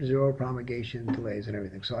 0 promulgation delays and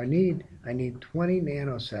everything. So I need 20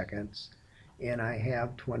 nanoseconds, and I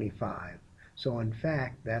have 25. So in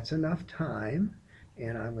fact, that's enough time,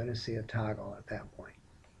 and I'm going to see a toggle at that point.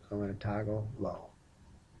 So I'm going to toggle low.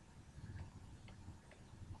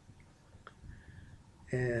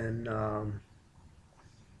 And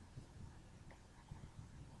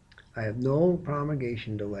I have no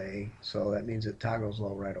promulgation delay, so that means it toggles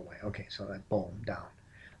low right away. Okay, so that boom, down.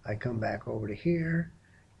 I come back over to here,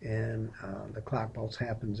 and the clock pulse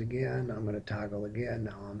happens again. I'm going to toggle again.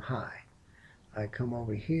 Now I'm high. I come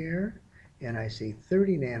over here, and I see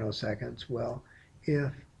 30 nanoseconds. Well,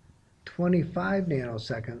 if 25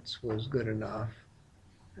 nanoseconds was good enough,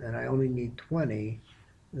 and I only need 20,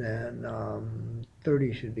 then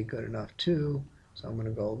 30 should be good enough too. So I'm going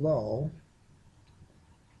to go low.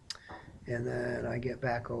 And then I get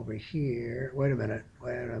back over here. Wait a minute.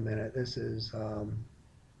 This is,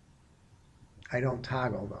 I don't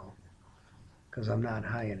toggle though, because I'm not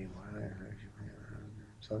high anymore.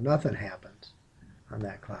 So nothing happens on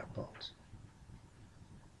that clock pulse.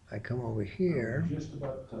 I come over here. I'm just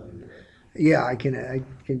about to tell you that. Yeah, I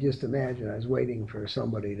can just imagine. I was waiting for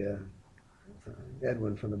somebody to,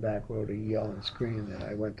 Edwin from the back row, to yell and scream that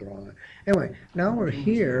I went the wrong way. Anyway, now we're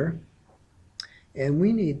here, and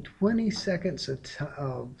we need 20 seconds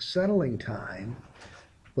of settling time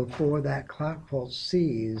before that clock pulse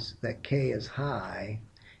sees that K is high.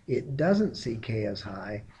 It doesn't see K as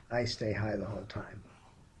high. I stay high the whole time.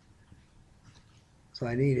 So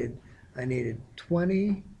I needed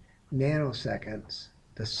 20 nanoseconds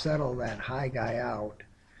to settle that high guy out.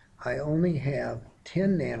 I only have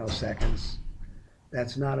 10 nanoseconds.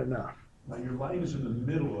 That's not enough. Now, your line is in the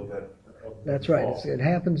middle of that. That's right. It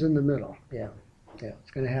happens in the middle. Yeah,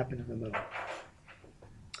 it's going to happen in the middle.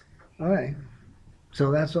 All right.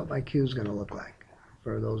 So that's what my Q is going to look like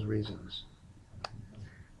for those reasons.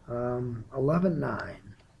 11.9.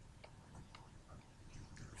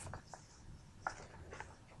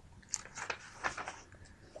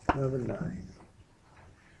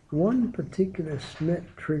 One particular Schmidt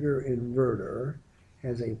trigger inverter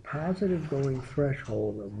has a positive going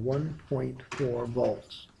threshold of 1.4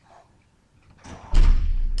 volts.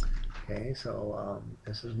 Okay, so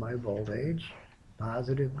this is my voltage.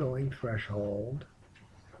 Positive going threshold,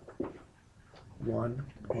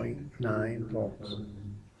 1.9 volts.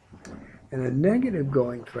 And a negative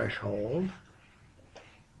going threshold,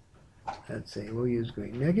 let's see, we'll use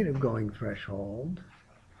green. Negative going threshold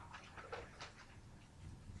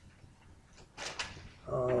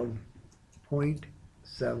of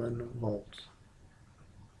 0.7 volts.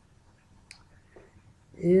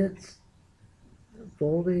 Its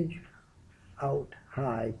voltage out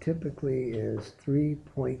high typically is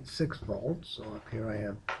 3.6 volts. So up here I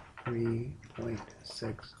have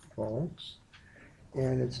 3.6 volts.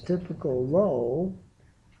 And its typical low,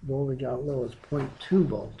 voltage out low, is 0.2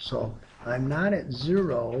 volts. So I'm not at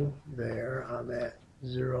 0 there. I'm at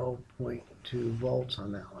 0.2 volts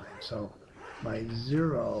on that line. So my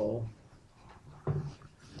 0,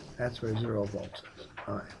 that's where 0 volts is.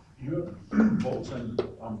 All right. You have volts on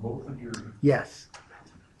both of your. Yes,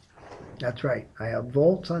 that's right. I have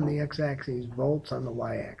volts on the x-axis, volts on the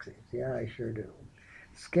y-axis. Yeah, I sure do.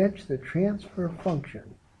 Sketch the transfer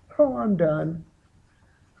function. Oh, I'm done.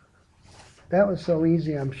 That was so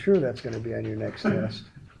easy. I'm sure that's going to be on your next test.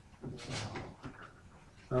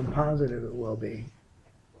 I'm positive it will be.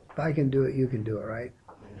 If I can do it, you can do it, right?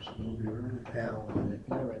 Yeah. Can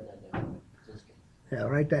I write that down? Just- Yeah,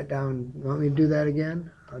 write that down. Want me to do that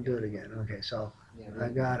again? I'll do it again. Okay, so yeah, I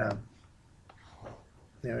right. got a,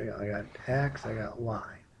 there we go. I got X, I got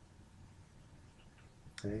Y.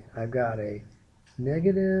 Okay, I've got a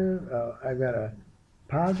negative, I've got a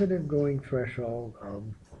positive going threshold of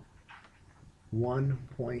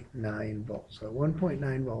 1.9 volts. So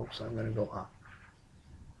 1.9 volts, I'm going to go up.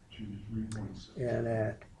 To 3.6. And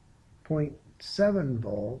at 0.7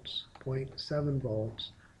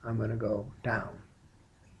 volts, I'm going to go down.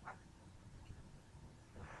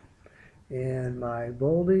 And my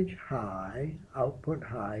voltage high, output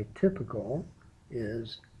high, typical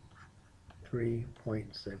is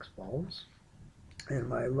 3.6 volts. And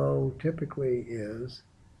my low typically is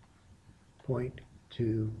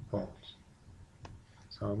 0.2 volts.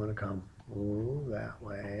 So I'm going to come that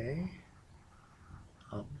way,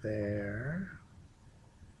 up there,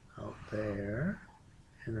 out there,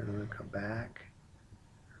 and then I'm going to come back,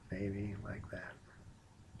 maybe like that.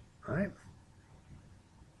 All right?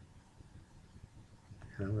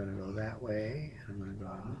 And I'm going to go that way, and I'm going to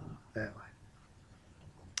go that way.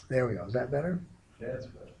 There we go. Is that better? That's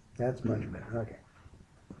better. That's much better. Okay.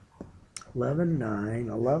 11, 9,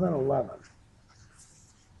 11, 11.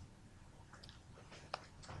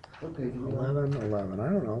 What page are we on? 11, 11. I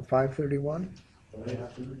don't know. 531?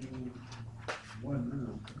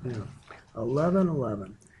 One now. Yeah. 11,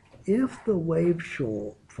 11. If the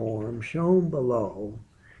waveform shown below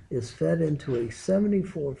is fed into a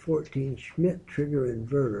 7414 Schmidt trigger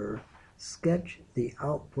inverter, sketch the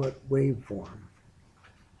output waveform.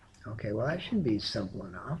 Okay, well that should be simple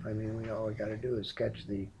enough. I mean, all we got to do is sketch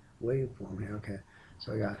the waveform here. Okay,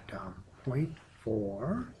 so we got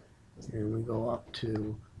 0.4, and we go up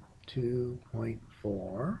to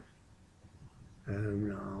 2.4, and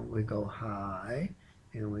now we go high,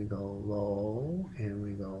 and we go low, and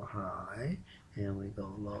we go high, and we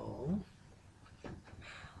go low.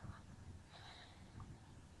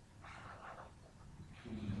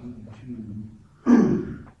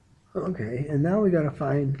 Okay, and now we got to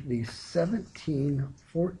find the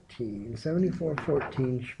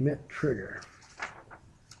 7414 Schmidt trigger.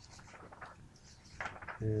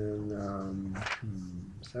 And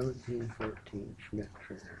 1714 Schmidt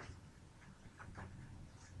trigger.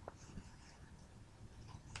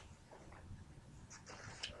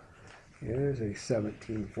 Here's a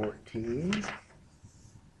 1714.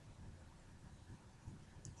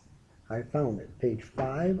 I found it, page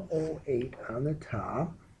 508 on the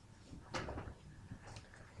top.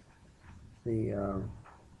 The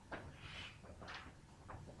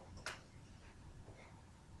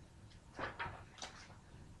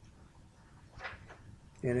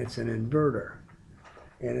and it's an inverter,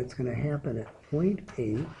 and it's going to happen at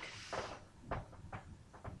 0.8,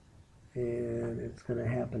 and it's going to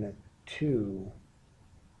happen at 2.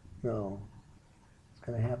 No, it's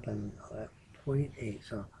going to happen at 0.8.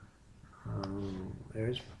 So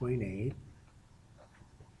there's 0.8,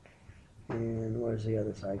 and where's the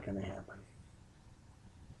other side going to happen?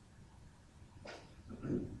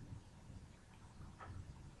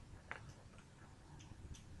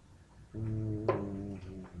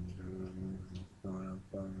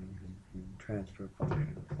 Transfer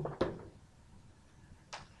function.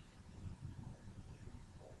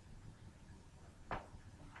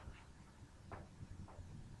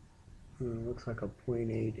 Looks like a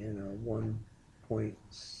 0.8 and a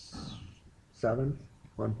 1.7.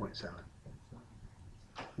 1.7.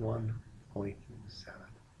 1.7.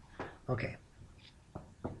 Okay.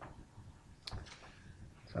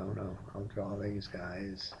 So no, I'll draw these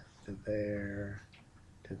guys to there,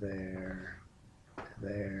 to there, to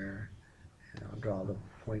there, and I'll draw the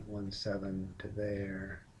 0.17 to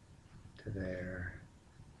there, to there,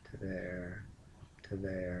 to there, to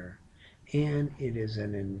there, and it is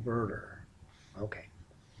an inverter. Okay.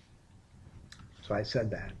 So I said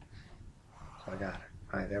that. So I got it.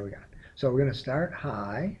 All right, there we go. So we're going to start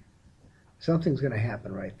high. Something's going to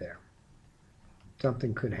happen right there.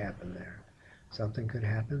 Something could happen there. Something could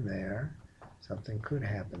happen there. Something could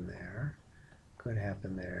happen there. Could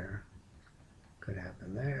happen there. Could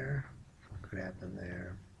happen there. Could happen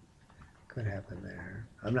there. Could happen there.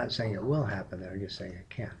 I'm not saying it will happen there. I'm just saying it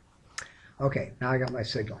can. Okay, now I got my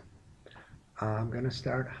signal. I'm going to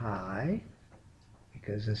start high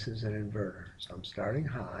because this is an inverter. So I'm starting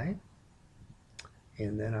high,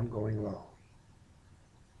 and then I'm going low.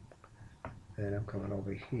 Then I'm coming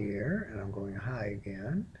over here, and I'm going high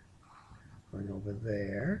again. Going over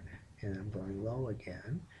there, and I'm going low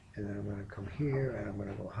again, and then I'm going to come here, and I'm going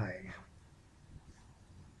to go high again.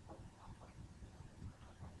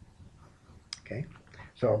 Okay,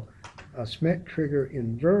 so a Schmidt trigger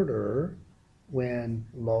inverter, when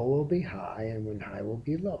low will be high, and when high will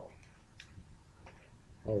be low.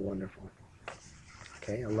 Oh, wonderful.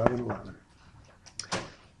 Okay, 11, 11.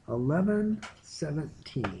 11,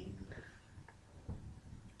 17.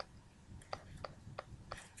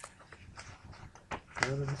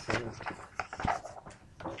 1117.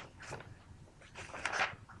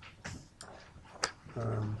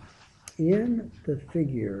 In the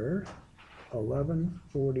figure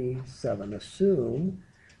 1147, assume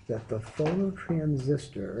that the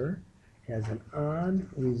phototransistor has an on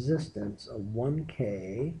resistance of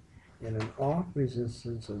 1K and an off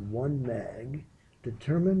resistance of 1 meg.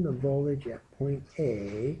 Determine the voltage at point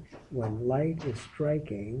A when light is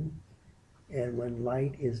striking and when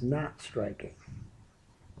light is not striking.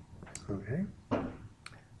 Okay,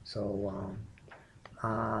 so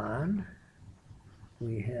on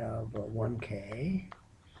we have 1K,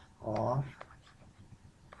 off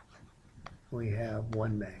we have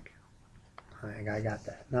 1 meg. I got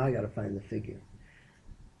that. Now I got to find the figure.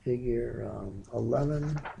 Figure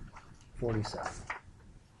 1147.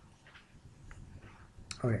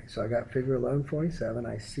 Okay, so I got figure 1147.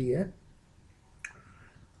 I see it.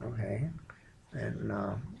 Okay, and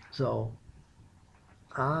so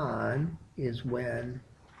on is when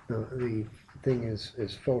the thing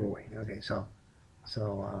is photoing. Okay, so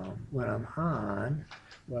when I'm on,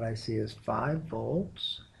 what I see is 5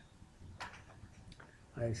 volts.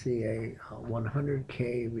 I see a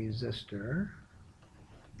 100K resistor.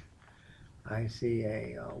 I see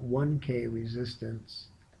a 1K resistance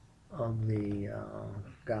of the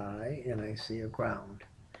guy, and I see a ground.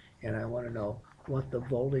 And I want to know what the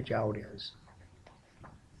voltage out is.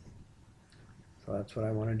 So that's what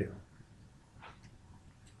I want to do.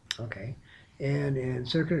 Okay, and in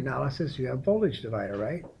circuit analysis you have voltage divider,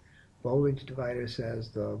 right? Voltage divider says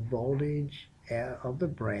the voltage of the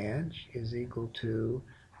branch is equal to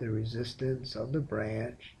the resistance of the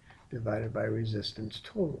branch divided by resistance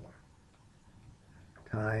total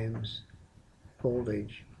times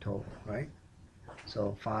voltage total, right?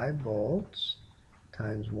 So 5 volts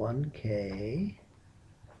times 1K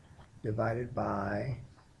divided by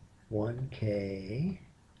 1K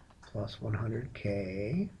plus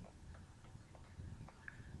 100K,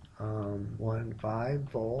 5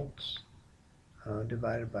 volts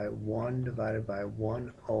divided by 1 divided by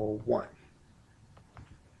 101.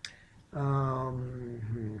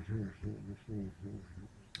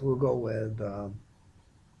 We'll go with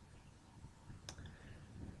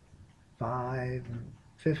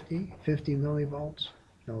 50 millivolts.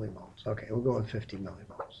 Okay, we'll go with 50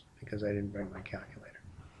 millivolts because I didn't bring my calculator.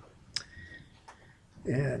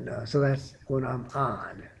 And so that's when I'm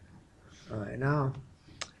on. All right, now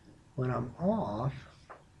when I'm off,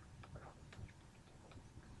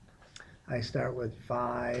 I start with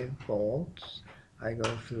 5 volts. I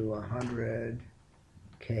go through 100K,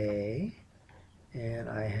 and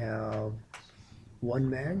I have 1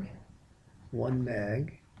 meg,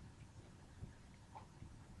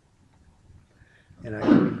 and I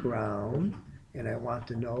go to ground, and I want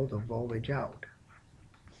to know the voltage out.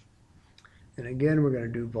 And again, we're going to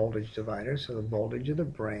do voltage divider, so the voltage of the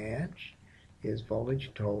branch is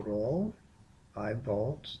voltage total, 5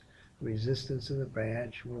 volts, resistance of the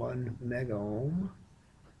branch, 1 megohm.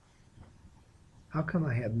 How come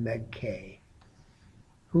I have meg K?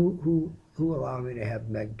 Who allowed me to have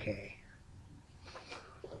meg K?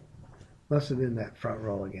 Must have been that front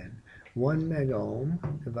row again. 1 megohm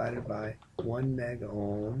divided by 1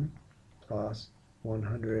 megohm plus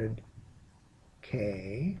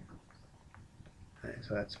 100K. Right,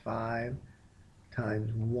 so that's 5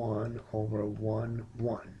 times 1 over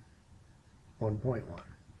 1.1.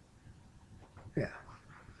 Yeah.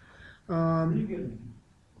 Where you getting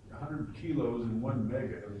 100 kilos in 1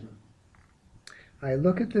 mega? I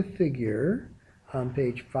look at the figure on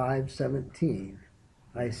page 517.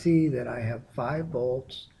 I see that I have 5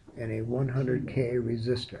 volts and a 100K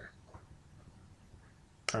resistor.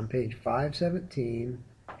 On page 517,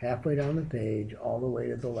 halfway down the page, all the way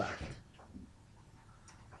to the left.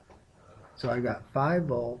 So I got 5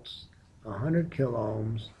 volts, 100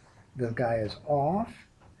 kiloohms. The guy is off,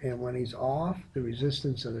 and when he's off, the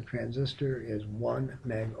resistance of the transistor is 1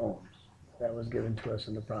 meg ohms. That was given to us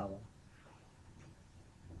in the problem.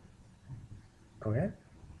 Okay?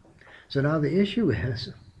 So now the issue is,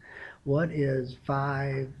 what is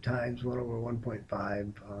 5 times 1 over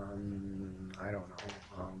 1.5? I don't know,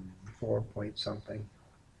 4 point something.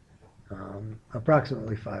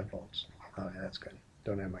 Approximately 5 volts. Oh, yeah, that's good.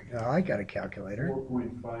 Don't have my, I got a calculator.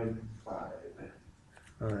 4.55.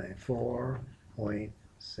 All right,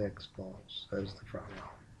 4.6 volts. That's the front row.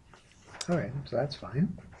 All right, so that's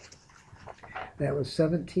fine. That was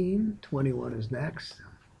 17. 21 is next.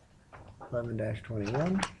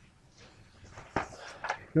 11-21.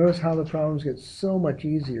 Notice how the problems get so much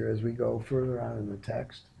easier as we go further on in the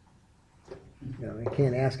text. You know, you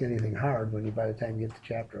can't ask anything hard when you, by the time you get to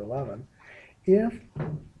chapter 11. If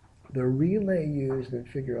The relay used in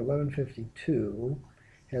figure 1152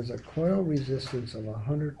 has a coil resistance of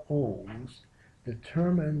 100 ohms.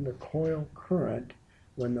 Determine the coil current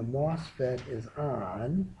when the MOSFET is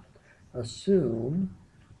on. Assume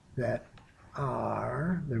that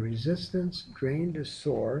R, the resistance drained to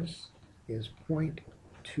source, is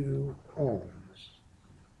 0.2 ohms.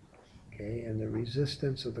 Okay, and the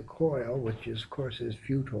resistance of the coil, which is, of course is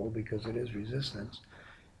futile because it is resistance,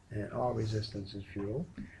 and all resistance is futile.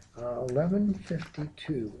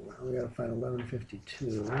 1152, we gotta find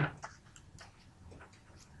 1152.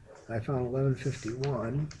 I found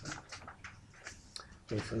 1151.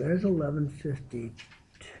 Okay, so there's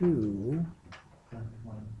 1152.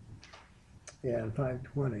 Yeah, and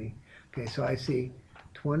 520. Okay, so I see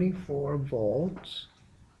 24 volts.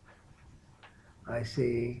 I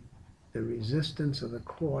see the resistance of the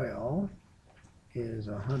coil is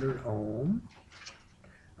 100 ohm.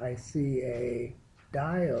 I see a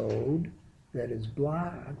diode that is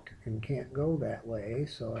blocked and can't go that way,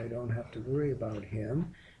 so I don't have to worry about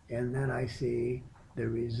him. And then I see the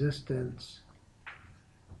resistance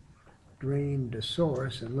drained to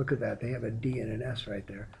source, and look at that, they have a D and an S right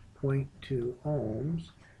there, 0.2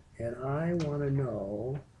 ohms. And I want to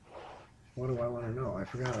know, what do I want to know? I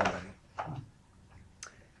forgot already.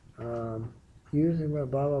 Using blah,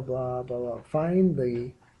 blah, blah, blah, blah. Find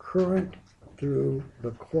the current through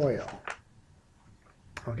the coil.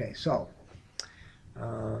 Okay, so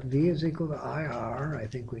V is equal to IR, I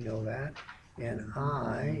think we know that, and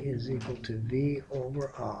I is equal to V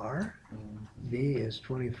over R. V is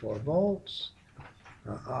 24 volts,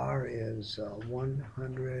 R is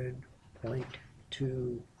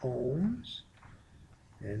 100.2 ohms,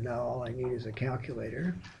 and now all I need is a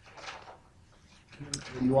calculator.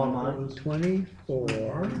 You want mine?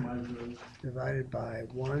 24 divided by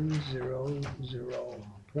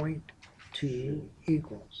 100.2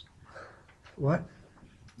 equals what?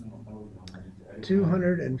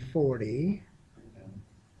 240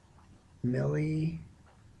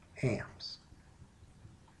 milliamps.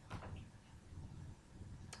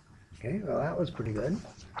 Okay, well that was pretty good.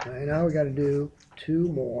 All right, now we got to do two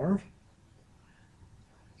more.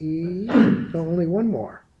 Only one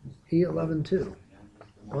more. E11-2.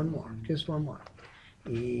 One more, just one more.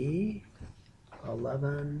 E11-2.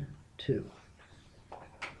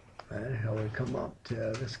 And how we come up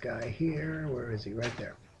to this guy here? Where is he? Right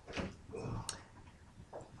there.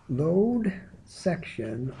 Load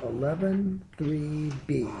section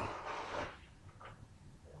 11.3b.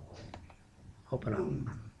 Open up.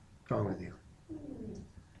 What's wrong with you?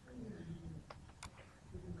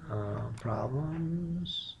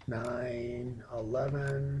 Problems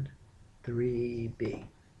 9.11.3b.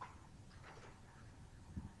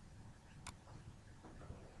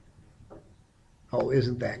 Oh,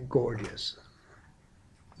 isn't that gorgeous?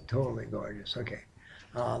 Totally gorgeous. Okay.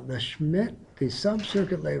 The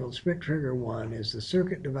sub-circuit labeled Schmitt trigger 1 is the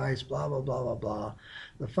circuit device, blah, blah, blah, blah, blah.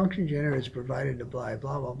 The function generator is provided to blah,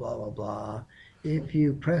 blah, blah, blah, blah, blah. If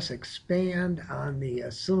you press expand on the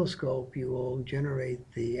oscilloscope, you will generate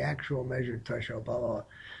the actual measured threshold, blah, blah, blah.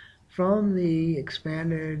 From the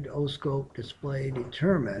expanded oscilloscope display,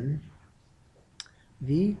 determine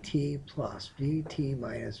VT plus, VT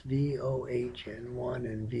minus, VOH and 1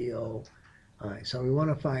 and VO. All right, so we want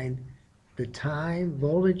to find the time,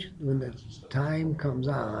 voltage when the time comes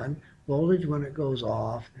on, voltage when it goes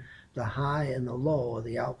off, the high and the low of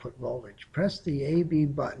the output voltage. Press the AB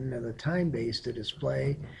button of the time base to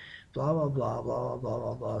display blah, blah, blah, blah, blah,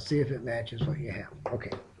 blah, blah. See if it matches what you have.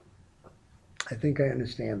 Okay. I think I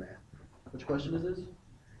understand that. Which question is this?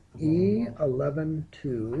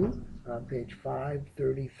 E11-2 on page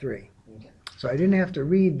 533. Okay. So I didn't have to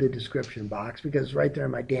read the description box because it's right there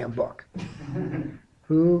in my damn book.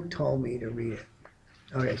 Who told me to read it?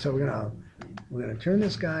 Okay, so we're gonna turn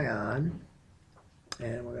this guy on,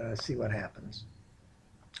 and we're gonna see what happens.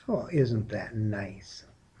 Oh, isn't that nice?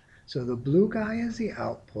 So the blue guy is the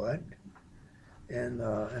output, and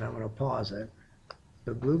I'm gonna pause it.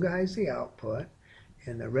 The blue guy is the output,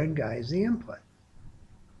 and the red guy is the input.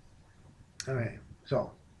 All right,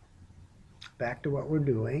 so back to what we're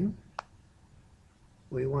doing.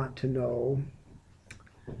 We want to know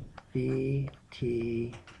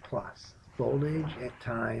VT plus, voltage at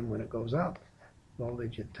time when it goes up,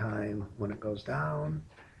 voltage at time when it goes down.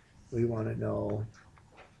 We want to know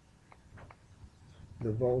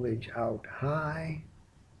the voltage out high,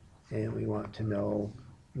 and we want to know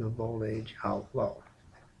the voltage out low.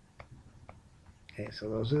 Okay, so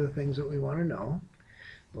those are the things that we want to know.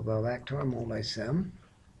 We'll go back to our multi-sim.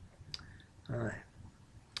 All right.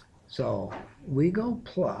 So we go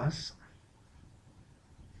plus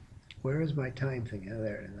where is my time thing? Oh,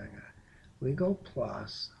 there it is. We go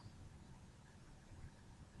plus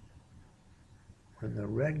when the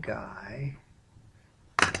red guy,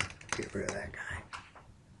 get rid of that guy.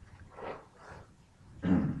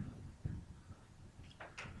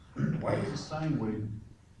 Why is sine wave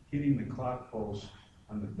hitting the clock pulse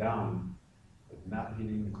on the down, but not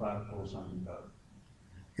hitting the clock pulse on the up?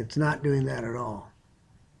 It's not doing that at all.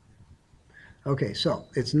 Okay, so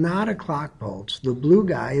it's not a clock pulse. The blue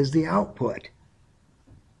guy is the output.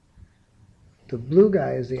 The blue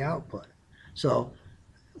guy is the output. So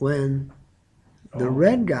when the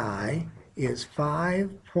red guy is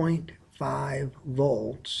 5.5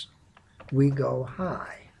 volts, we go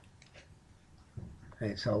high.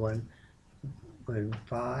 Okay, so when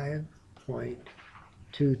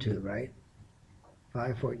 5.22, right?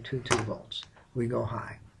 5.22 volts, we go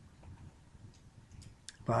high.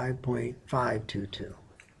 5.522.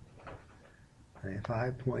 Okay,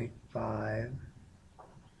 5.5.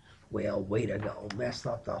 Well, way to go. Messed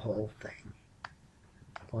up the whole thing.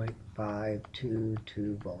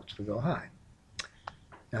 0.522 volts to go high.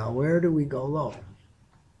 Now, where do we go low?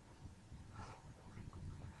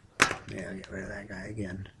 Yeah, get rid of that guy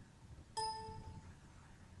again.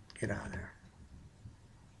 Get out of there.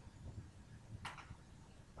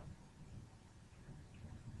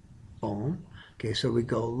 Boom. Okay, so we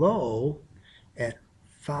go low at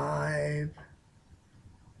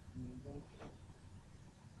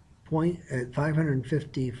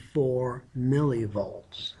 554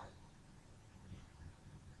 millivolts.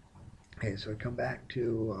 Okay, so we come back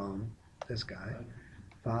to this guy,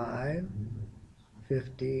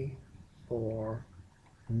 554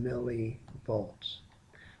 millivolts.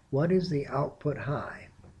 What is the output high?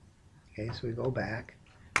 Okay, so we go back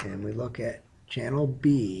and we look at channel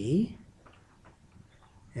B,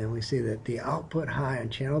 and we see that the output high on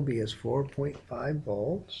channel B is 4.5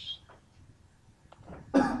 volts.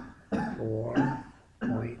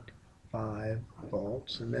 4.5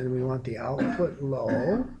 volts, and then we want the output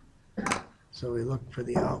low, so we look for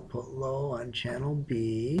the output low on channel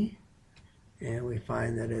B, and we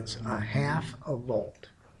find that it's a half a volt.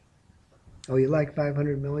 Oh, you like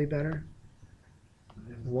 500 milli better?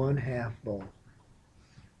 1/2 volt,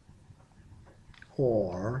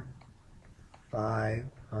 or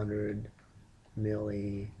 500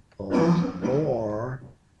 millivolts, or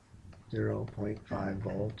 0.5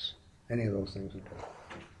 volts. Any of those things would do.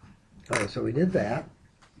 All right, so we did that.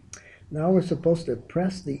 Now we're supposed to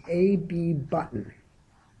press the AB button,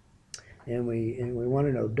 and we want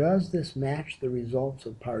to know, does this match the results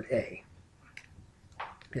of part A?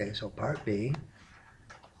 Okay, so part B,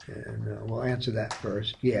 and we'll answer that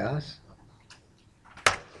first. Yes.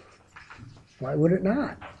 Why would it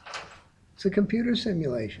not? It's a computer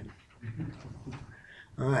simulation.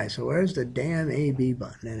 All right, so where's the damn AB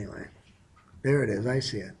button anyway? There it is. I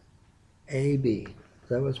see it. AB. Is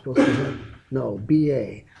that what it's supposed to hit? No,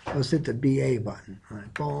 BA. Let's hit the BA button. All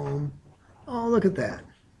right, boom. Oh, look at that.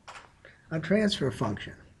 A transfer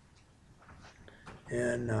function.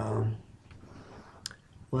 And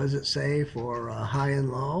what does it say for high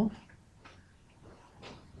and low?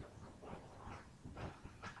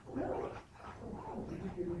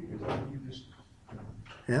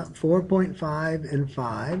 Yeah, 4.5 and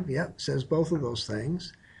 5. Yep, says both of those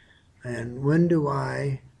things. And when do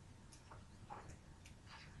I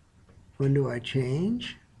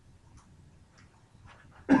change?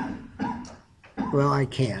 Well, I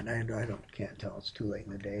can't. I can't tell. It's too late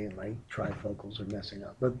in the day, and my trifocals are messing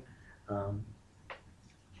up. But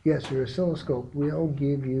yes, your oscilloscope will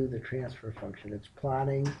give you the transfer function. It's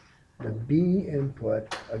plotting the B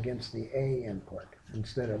input against the A input.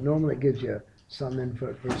 Instead of, normally it gives you some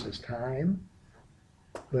input versus time,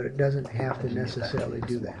 but it doesn't have to necessarily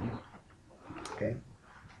do that. Okay.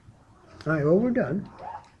 All right, well, we're done.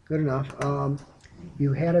 Good enough.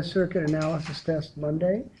 You had a circuit analysis test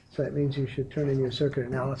Monday, so that means you should turn in your circuit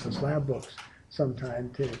analysis lab books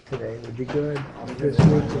sometime today. Would be good. This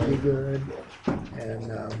week would be good.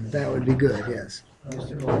 And that would be good, yes.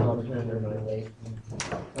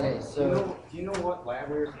 Okay, so. Do you know what lab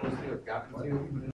we were supposed to have gotten to?